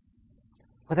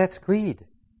 Well, that's greed,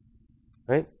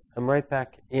 right? I'm right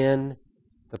back in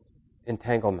the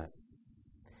entanglement.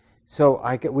 So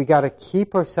we got to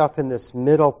keep ourselves in this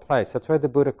middle place. That's why the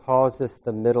Buddha calls this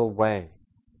the middle way.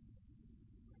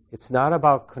 It's not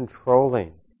about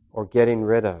controlling or getting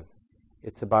rid of.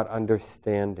 It's about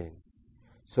understanding.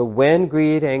 So when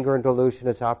greed, anger, and delusion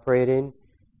is operating,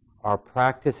 our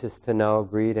practice is to know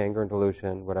greed, anger, and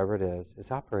delusion, whatever it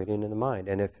is operating in the mind.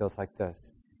 And it feels like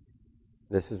this.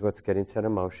 This is what's getting set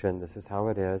in motion. This is how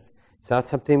it is. It's not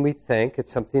something we think.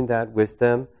 It's something that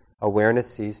wisdom,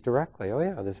 awareness sees directly. Oh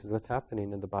yeah, this is what's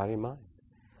happening in the body and mind.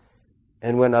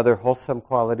 And when other wholesome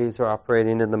qualities are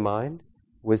operating in the mind,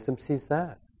 wisdom sees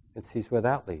that and sees where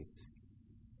that leads.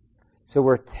 So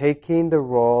we're taking the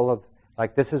role of,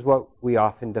 like this is what we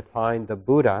often define the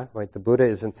Buddha, right? The Buddha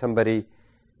isn't somebody,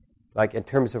 like in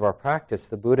terms of our practice,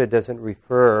 the Buddha doesn't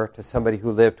refer to somebody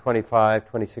who lived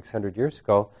 2,600 years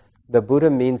ago. The Buddha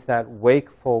means that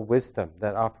wakeful wisdom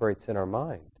that operates in our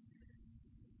mind.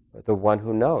 The one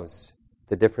who knows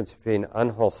the difference between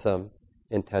unwholesome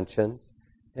intentions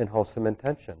and wholesome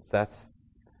intentions.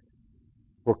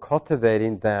 We're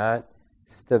cultivating that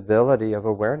stability of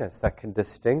awareness that can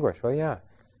distinguish, oh yeah,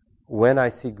 when I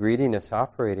see greediness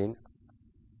operating,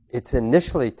 it's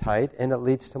initially tight and it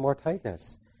leads to more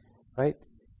tightness, right?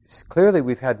 Clearly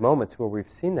we've had moments where we've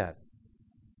seen that,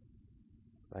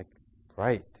 like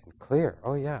bright and clear.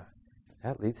 Oh yeah,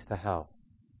 that leads to hell.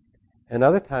 And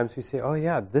other times we say, oh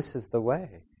yeah, this is the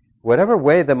way. Whatever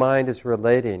way the mind is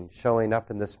relating, showing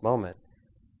up in this moment,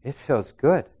 it feels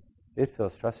good. It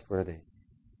feels trustworthy.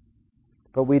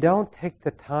 But we don't take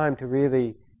the time to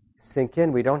really sink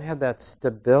in. We don't have that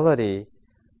stability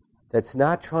that's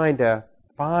not trying to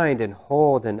find and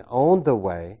hold and own the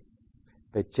way,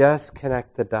 but just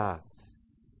connect the dots.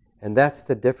 And that's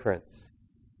the difference.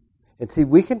 And see,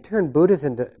 we can turn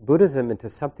Buddhism into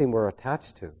something we're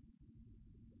attached to.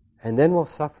 And then we'll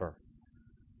suffer.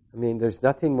 I mean, there's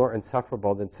nothing more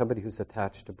insufferable than somebody who's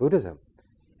attached to Buddhism.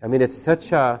 I mean, it's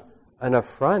such an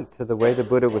affront to the way the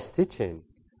Buddha was teaching.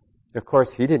 Of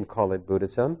course, he didn't call it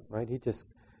Buddhism, right? He just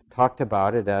talked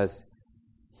about it as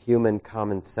human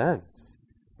common sense,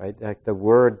 right? Like the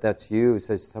word that's used,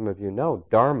 as some of you know,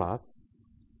 Dharma,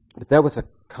 but that was a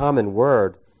common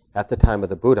word at the time of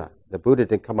the Buddha. The Buddha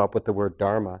didn't come up with the word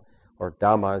Dharma, or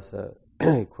Dhamma is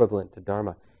equivalent to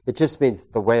Dharma. It just means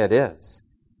the way it is,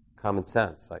 common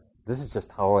sense. Like, this is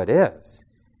just how it is.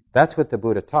 That's what the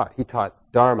Buddha taught. He taught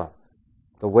Dharma,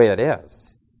 the way it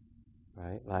is.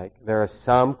 Right? Like, there are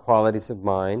some qualities of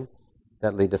mind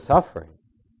that lead to suffering,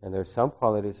 and there are some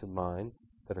qualities of mind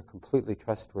that are completely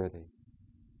trustworthy.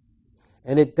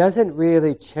 And it doesn't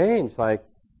really change, like,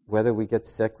 whether we get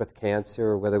sick with cancer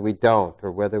or whether we don't,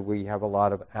 or whether we have a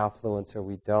lot of affluence or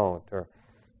we don't, or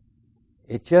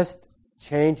it just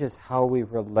changes how we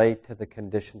relate to the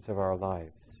conditions of our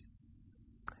lives.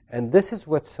 And this is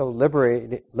what's so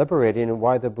liberating and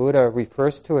why the Buddha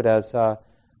refers to it as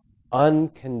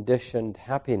unconditioned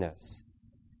happiness.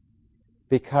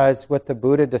 Because what the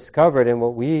Buddha discovered and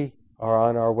what we are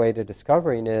on our way to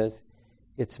discovering is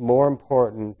it's more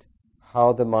important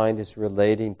how the mind is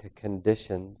relating to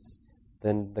conditions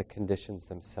than the conditions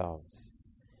themselves.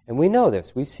 And we know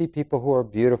this. We see people who are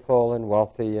beautiful and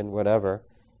wealthy and whatever,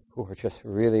 who are just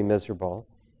really miserable.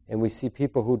 And we see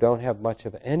people who don't have much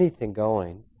of anything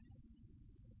going,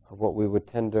 what we would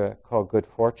tend to call good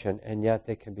fortune, and yet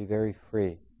they can be very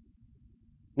free.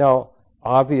 Now,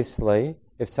 obviously,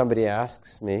 if somebody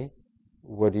asks me,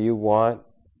 what do you want,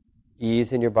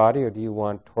 ease in your body or do you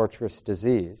want torturous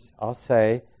disease? I'll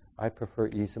say, I prefer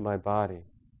ease in my body.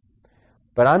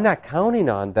 But I'm not counting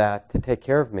on that to take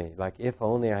care of me. Like, if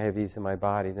only I have ease in my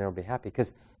body, then I'll be happy.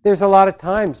 Because there's a lot of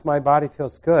times my body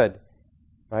feels good,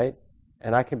 right?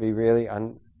 And I can be really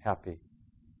unhappy.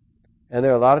 And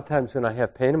there are a lot of times when I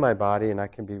have pain in my body and I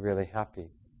can be really happy.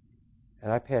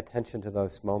 And I pay attention to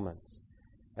those moments.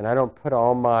 And I don't put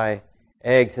all my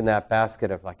eggs in that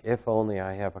basket of like, if only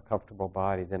I have a comfortable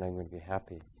body, then I'm going to be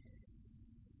happy.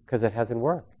 Because it hasn't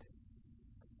worked.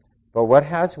 But what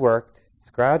has worked, it's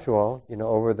gradual,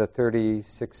 over the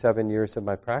 7 years of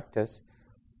my practice,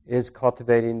 is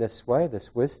cultivating this way,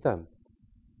 this wisdom.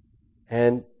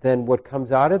 And then what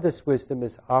comes out of this wisdom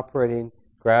is operating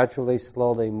gradually,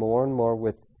 slowly, more and more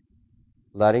with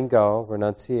letting go,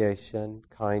 renunciation,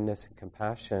 kindness, and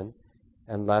compassion,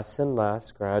 and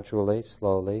less, gradually,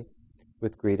 slowly,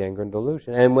 with greed, anger, and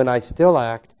delusion. And when I still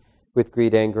act with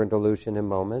greed, anger, and delusion in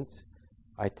moments,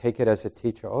 I take it as a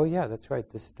teacher, oh yeah, that's right,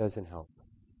 this doesn't help.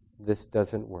 This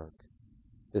doesn't work.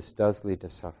 This does lead to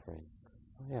suffering.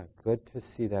 Oh yeah, good to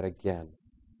see that again.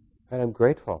 And I'm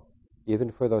grateful,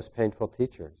 even for those painful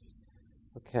teachers.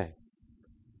 Okay,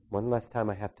 one last time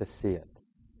I have to see it.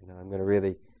 I'm going to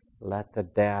really let the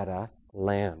data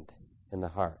land in the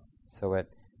heart so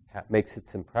it makes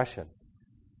its impression.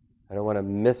 I don't want to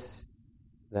miss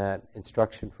that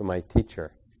instruction from my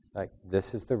teacher. Like,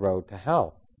 this is the road to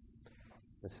hell.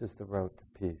 This is the road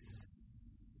to peace.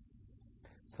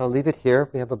 So I'll leave it here.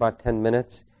 We have about 10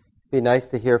 minutes. It'd be nice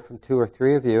to hear from 2 or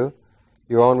 3 of you,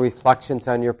 your own reflections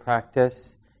on your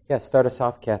practice. Yeah, start us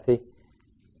off, Kathy.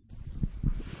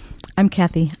 I'm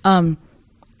Kathy.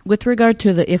 With regard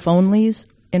to the if-onlys,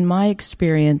 in my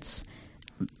experience,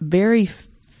 very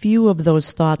few of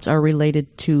those thoughts are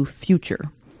related to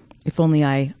future. If only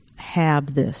I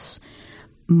have this.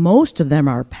 Most of them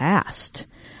are past.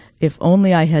 If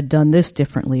only I had done this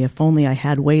differently. If only I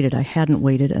had waited. I hadn't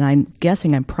waited. And I'm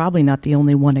guessing I'm probably not the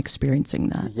only one experiencing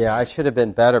that. Yeah, I should have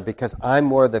been better because I'm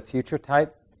more the future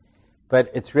type, but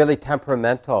it's really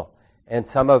temperamental. And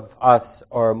some of us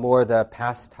are more the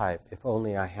past type, if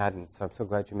only I hadn't. So I'm so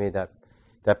glad you made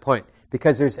that point.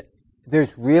 Because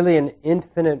there's really an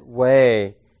infinite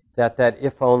way that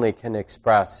if only can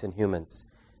express in humans.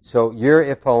 So your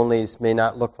if onlys may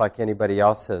not look like anybody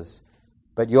else's,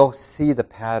 but you'll see the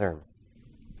pattern.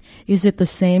 Is it the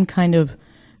same kind of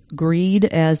greed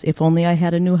as if only I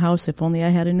had a new house, if only I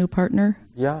had a new partner?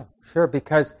 Yeah, sure,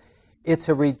 because it's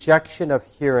a rejection of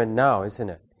here and now, isn't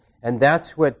it? And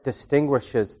that's what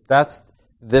distinguishes, that's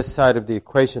this side of the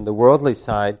equation. The worldly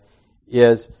side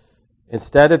is,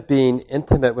 instead of being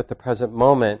intimate with the present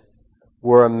moment,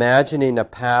 we're imagining a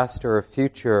past or a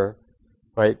future,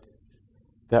 right,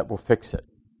 that will fix it,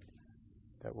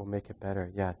 that will make it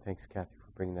better. Yeah, thanks, Kathy,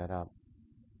 for bringing that up.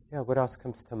 Yeah, what else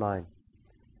comes to mind?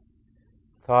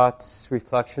 Thoughts,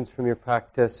 reflections from your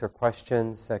practice, or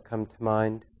questions that come to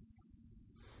mind?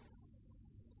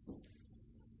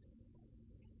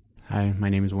 Hi, my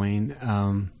name is Wayne.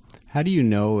 How do you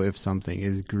know if something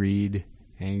is greed,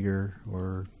 anger,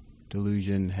 or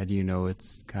delusion? How do you know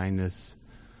it's kindness?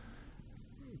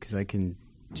 Because I can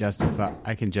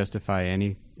justify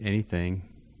anything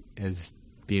as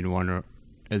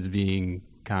being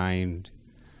kind.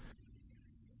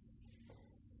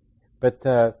 But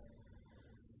the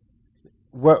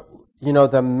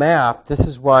map, this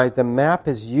is why the map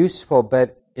is useful,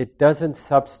 but it doesn't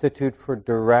substitute for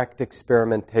direct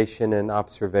experimentation and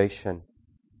observation.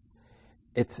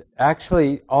 It's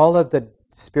actually all of the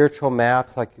spiritual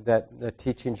maps, like the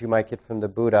teachings you might get from the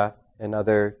Buddha and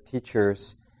other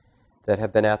teachers that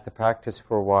have been at the practice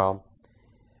for a while,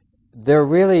 they're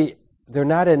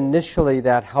not initially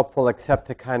that helpful except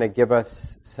to kind of give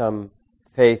us some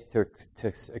faith to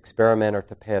experiment or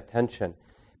to pay attention.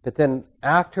 But then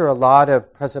after a lot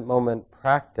of present moment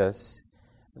practice,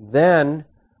 then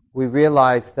we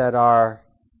realize that our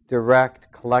direct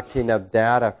collecting of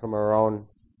data from our own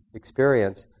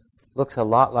experience looks a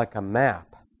lot like a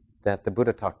map that the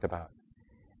Buddha talked about.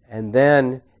 And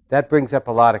then that brings up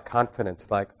a lot of confidence,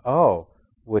 like, oh,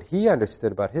 what he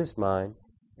understood about his mind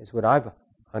is what I've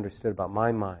understood about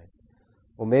my mind.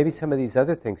 Well, maybe some of these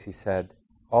other things he said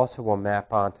also will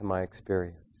map onto my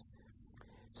experience.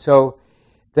 So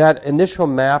that initial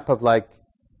map of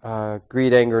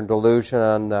greed, anger, and delusion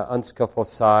on the unskillful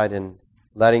side, and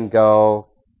letting go,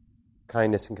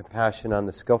 kindness and compassion on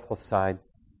the skillful side,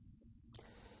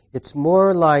 it's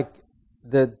more like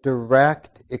the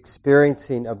direct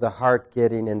experiencing of the heart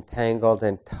getting entangled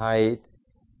and tight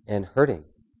and hurting,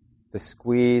 the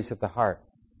squeeze of the heart,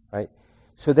 right?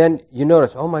 So then you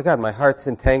notice, oh my God, my heart's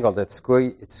entangled, it's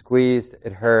squeezed,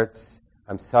 it hurts,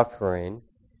 I'm suffering.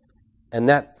 And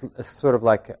that is sort of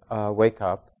like a wake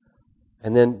up.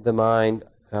 And then the mind,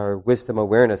 or wisdom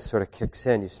awareness, sort of kicks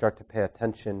in. You start to pay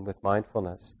attention with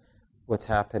mindfulness. What's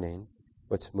happening?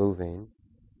 What's moving?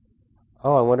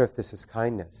 Oh, I wonder if this is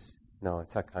kindness. No,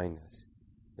 it's not kindness.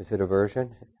 Is it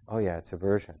aversion? Oh yeah, it's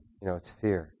aversion. It's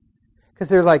fear. Because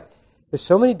there's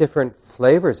so many different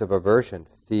flavors of aversion.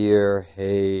 Fear,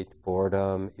 hate,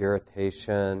 boredom,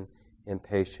 irritation,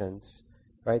 impatience.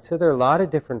 Right? So there are a lot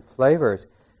of different flavors.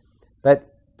 But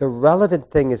the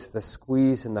relevant thing is the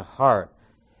squeeze in the heart.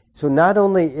 So not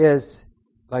only is,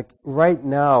 right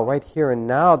now, right here and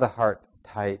now, the heart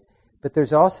tight, but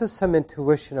there's also some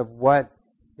intuition of what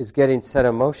is getting set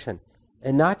in motion.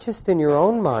 And not just in your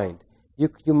own mind.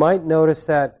 You might notice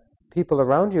that people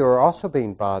around you are also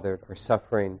being bothered or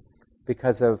suffering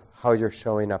because of how you're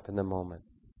showing up in the moment.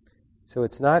 So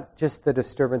it's not just the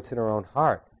disturbance in our own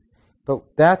heart. But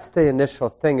that's the initial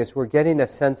thing, is we're getting a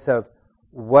sense of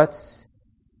what's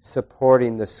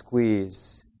supporting the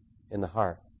squeeze in the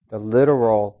heart, the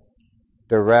literal,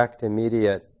 direct,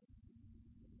 immediate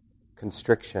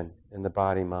constriction in the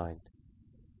body-mind.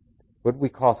 What we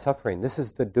call suffering. This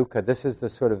is the dukkha. This is the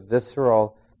sort of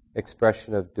visceral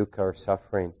expression of dukkha or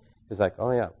suffering. It's like,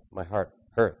 oh yeah, my heart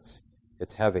hurts.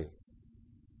 It's heavy.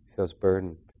 It feels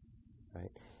burdened. Right?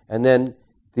 And then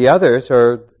the others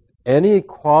are any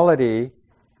quality,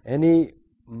 any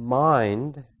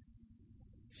mind,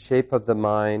 shape of the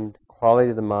mind, quality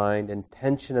of the mind,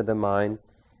 intention of the mind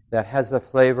that has the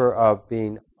flavor of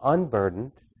being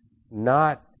unburdened,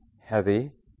 not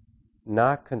heavy,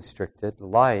 not constricted,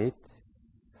 light,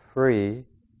 free,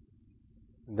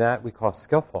 that we call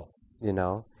skillful,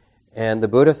 And the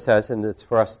Buddha says, and it's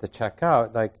for us to check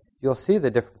out, you'll see the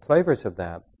different flavors of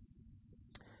that.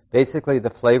 Basically, the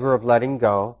flavor of letting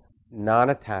go,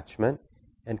 non-attachment,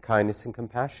 and kindness and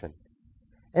compassion.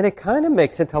 And it kind of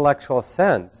makes intellectual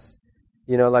sense.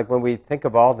 When we think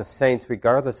of all the saints,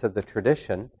 regardless of the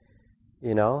tradition,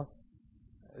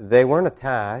 they weren't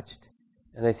attached,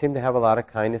 and they seem to have a lot of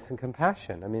kindness and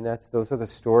compassion. I mean, those are the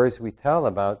stories we tell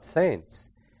about saints.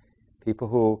 People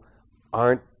who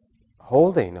aren't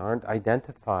holding, aren't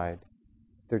identified.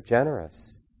 They're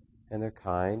generous, and they're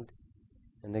kind,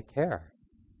 and they care.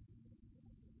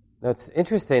 Now, it's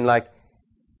interesting,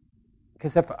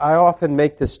 because if I often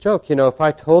make this joke, if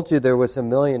I told you there was $1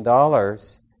 million,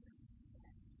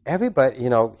 everybody,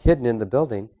 hidden in the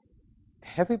building,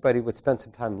 everybody would spend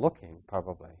some time looking,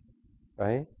 probably,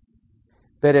 right?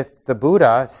 But if the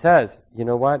Buddha says, you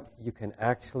know what, you can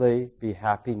actually be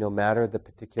happy no matter the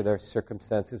particular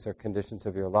circumstances or conditions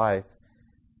of your life,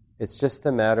 it's just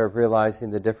a matter of realizing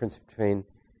the difference between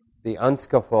the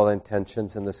unskillful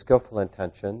intentions and the skillful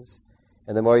intentions,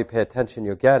 and the more you pay attention,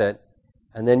 you'll get it,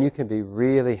 and then you can be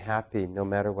really happy no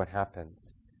matter what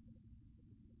happens.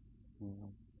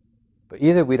 But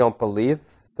either we don't believe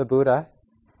the Buddha,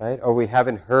 right, or we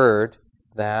haven't heard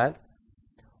that,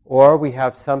 or we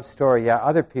have some story, yeah,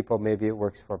 other people maybe it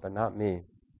works for, but not me.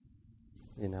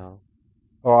 you know.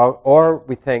 Or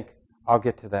we think, I'll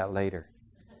get to that later,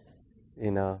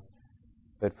 you know.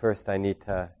 But first I need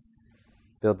to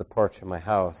build the porch of my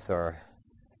house, or,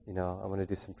 you know, I want to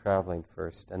do some traveling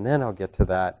first, and then I'll get to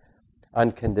that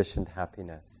unconditioned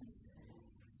happiness.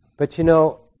 But you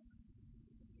know,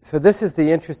 so this is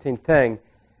the interesting thing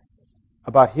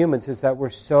about humans, is that we're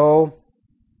so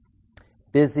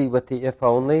busy with the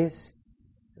if-onlys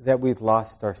that we've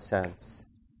lost our sense,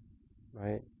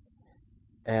 right?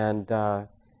 And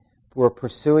we're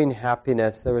pursuing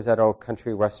happiness. There was that old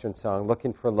country western song,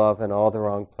 looking for love in all the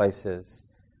wrong places,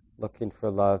 looking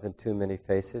for love in too many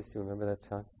faces. Do you remember that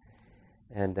song?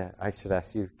 And I should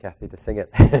ask you, Kathy, to sing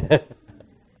it.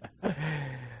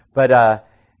 But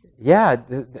yeah,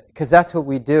 because that's what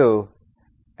we do.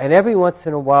 And every once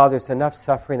in a while there's enough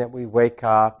suffering that we wake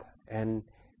up and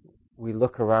we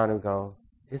look around and go,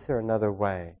 is there another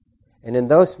way? And in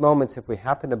those moments, if we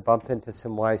happen to bump into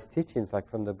some wise teachings like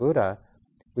from the Buddha,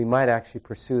 we might actually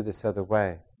pursue this other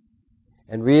way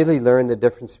and really learn the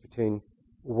difference between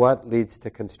what leads to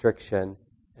constriction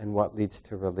and what leads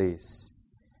to release.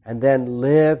 And then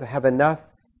have enough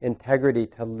integrity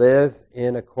to live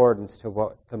in accordance to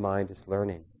what the mind is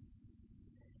learning.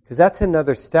 Because that's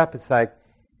another step. It's like,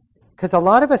 because a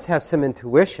lot of us have some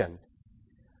intuition,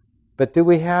 but do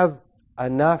we have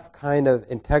enough kind of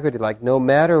integrity, like no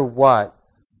matter what,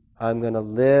 I'm going to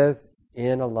live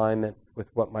in alignment with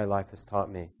what my life has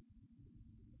taught me?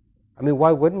 I mean,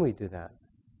 why wouldn't we do that?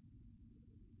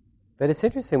 But it's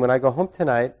interesting, when I go home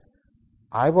tonight,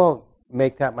 I won't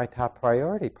make that my top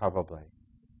priority, probably.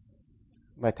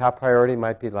 My top priority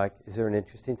might be like, is there an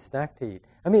interesting snack to eat?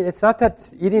 I mean, it's not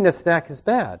that eating a snack is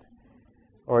bad,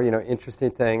 or, you know,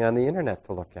 interesting thing on the internet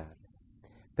to look at.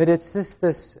 But it's just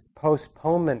this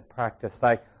postponement practice,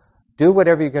 like, do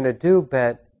whatever you're going to do,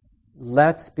 but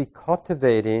let's be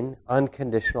cultivating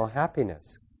unconditional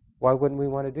happiness. Why wouldn't we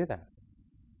want to do that?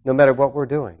 No matter what we're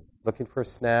doing, looking for a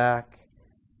snack,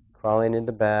 crawling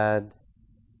into bed,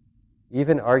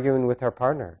 even arguing with our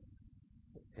partner.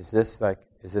 Is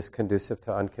this conducive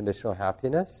to unconditional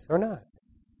happiness or not?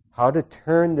 How to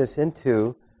turn this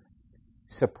into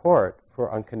support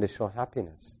for unconditional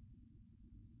happiness.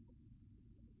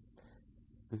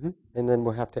 And then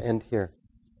we'll have to end here.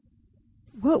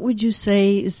 What would you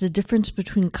say is the difference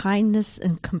between kindness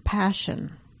and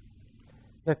compassion?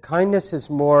 Yeah, kindness is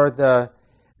more the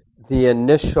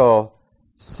initial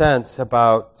sense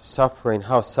about suffering,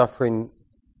 how suffering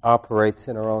operates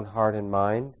in our own heart and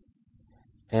mind.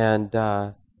 And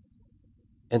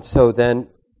so then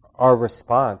our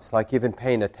response, like even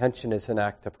paying attention, is an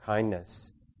act of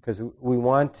kindness, because we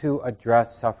want to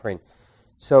address suffering.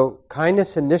 So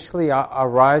kindness initially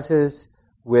arises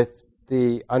with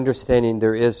the understanding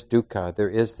there is dukkha, there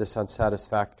is this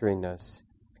unsatisfactoriness,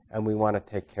 and we want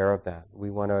to take care of that.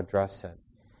 We want to address it.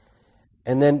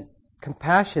 And then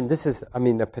compassion, this is,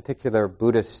 a particular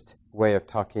Buddhist way of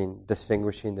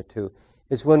distinguishing the two,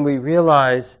 is when we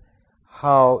realize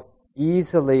how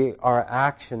easily our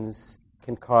actions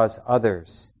can cause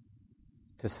others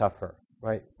to suffer,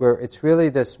 right? Where it's really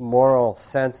this moral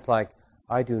sense, like,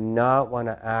 I do not want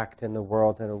to act in the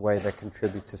world in a way that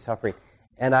contributes to suffering.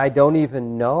 And I don't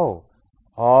even know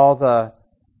all the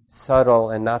subtle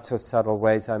and not so subtle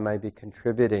ways I might be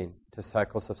contributing to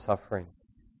cycles of suffering,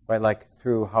 right? Like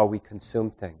through how we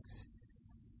consume things,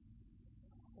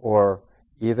 or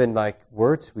even like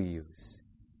words we use.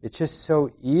 It's just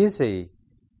so easy.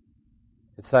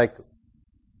 It's like,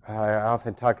 I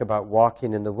often talk about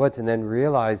walking in the woods and then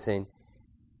realizing,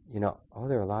 there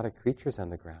are a lot of creatures on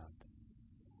the ground.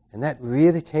 And that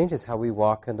really changes how we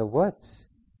walk in the woods.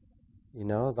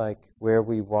 Like where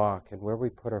we walk and where we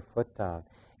put our foot down.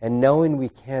 And knowing we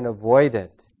can't avoid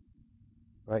it.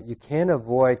 Right? You can't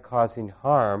avoid causing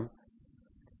harm,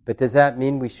 but does that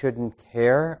mean we shouldn't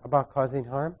care about causing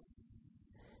harm?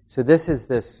 So this is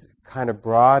this kind of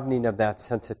broadening of that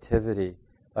sensitivity.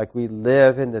 Like we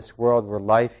live in this world where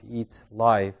life eats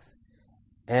life,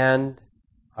 and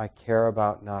I care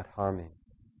about not harming.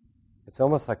 It's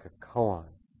almost like a koan.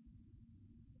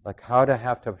 Like how to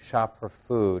have to shop for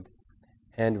food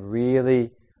and really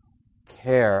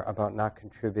care about not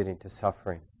contributing to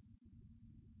suffering.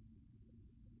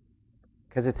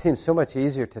 Because it seems so much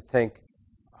easier to think,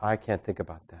 I can't think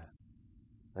about that.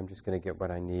 I'm just going to get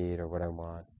what I need or what I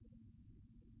want.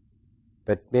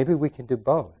 But maybe we can do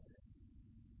both.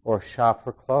 Or shop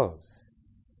for clothes.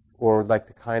 Or like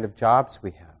the kind of jobs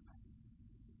we have.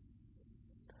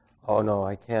 Oh no,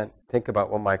 I can't think about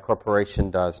what my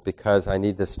corporation does because I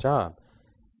need this job.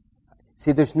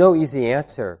 See, there's no easy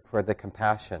answer for the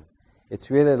compassion. It's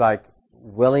really like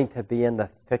willing to be in the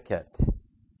thicket,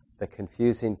 the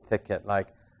confusing thicket, like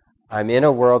I'm in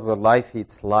a world where life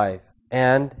eats life,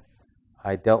 and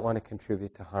I don't want to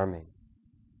contribute to harming.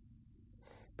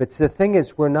 But the thing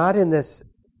is, we're not in this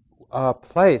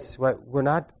place, we're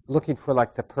not looking for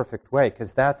like the perfect way,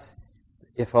 because that's,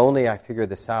 if only I figure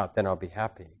this out, then I'll be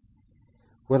happy.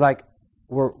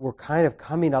 We're kind of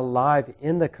coming alive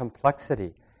in the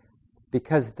complexity,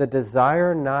 because the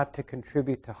desire not to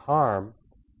contribute to harm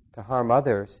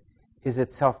others, is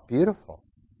itself beautiful.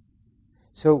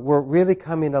 So we're really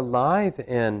coming alive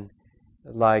in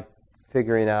like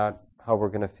figuring out how we're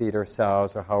going to feed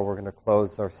ourselves, or how we're going to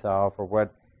clothe ourselves, or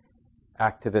what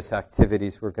activist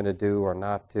activities we're going to do or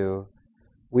not do.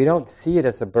 We don't see it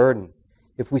as a burden.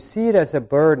 If we see it as a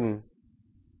burden,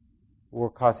 we're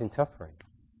causing suffering.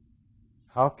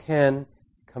 How can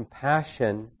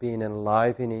compassion be an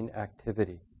enlivening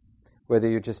activity? Whether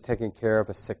you're just taking care of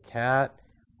a sick cat,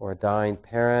 or a dying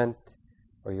parent,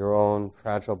 or your own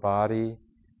fragile body,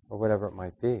 or whatever it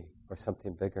might be, or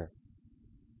something bigger.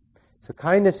 So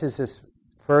kindness is this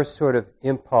first sort of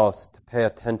impulse to pay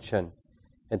attention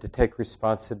and to take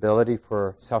responsibility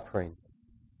for suffering,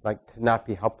 like to not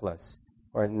be helpless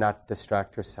or not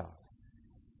distract yourself.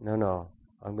 No,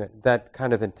 that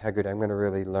kind of integrity, I'm going to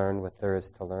really learn what there is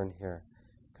to learn here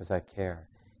because I care.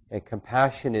 And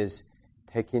compassion is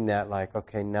taking that like,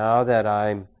 okay, now that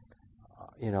I'm,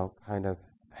 kind of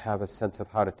have a sense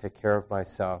of how to take care of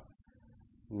myself,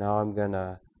 now I'm going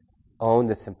to own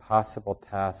this impossible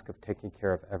task of taking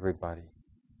care of everybody,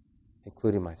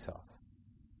 including myself.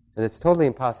 And it's totally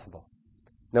impossible.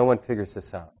 No one figures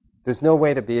this out. There's no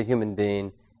way to be a human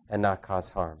being and not cause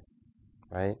harm,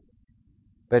 right?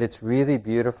 But it's really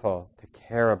beautiful to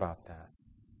care about that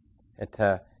and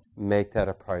to make that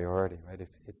a priority, right? It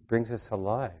brings us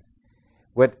alive.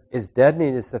 What is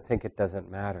deadening is to think it doesn't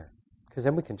matter, because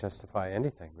then we can justify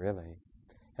anything, really.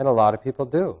 And a lot of people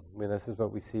do. I mean, this is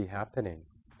what we see happening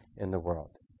in the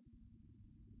world.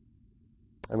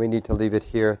 And we need to leave it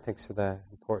here. Thanks for the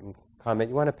important comment.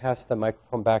 You want to pass the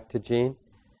microphone back to Jean?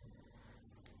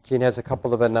 Jean has a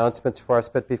couple of announcements for us,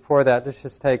 but before that, let's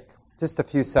just take just a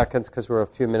few seconds, because we're a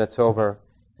few minutes over,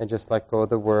 and just let go of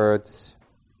the words.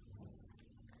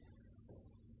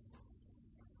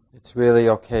 It's really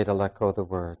okay to let go of the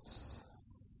words.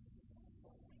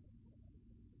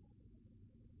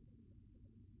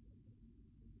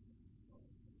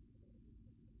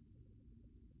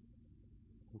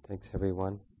 Thanks,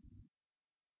 everyone.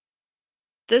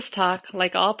 This talk,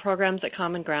 like all programs at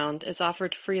Common Ground, is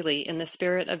offered freely in the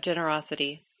spirit of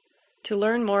generosity. To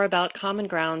learn more about Common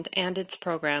Ground and its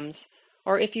programs,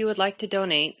 or if you would like to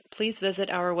donate, please visit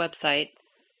our website,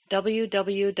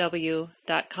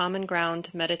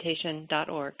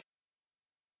 www.commongroundmeditation.org.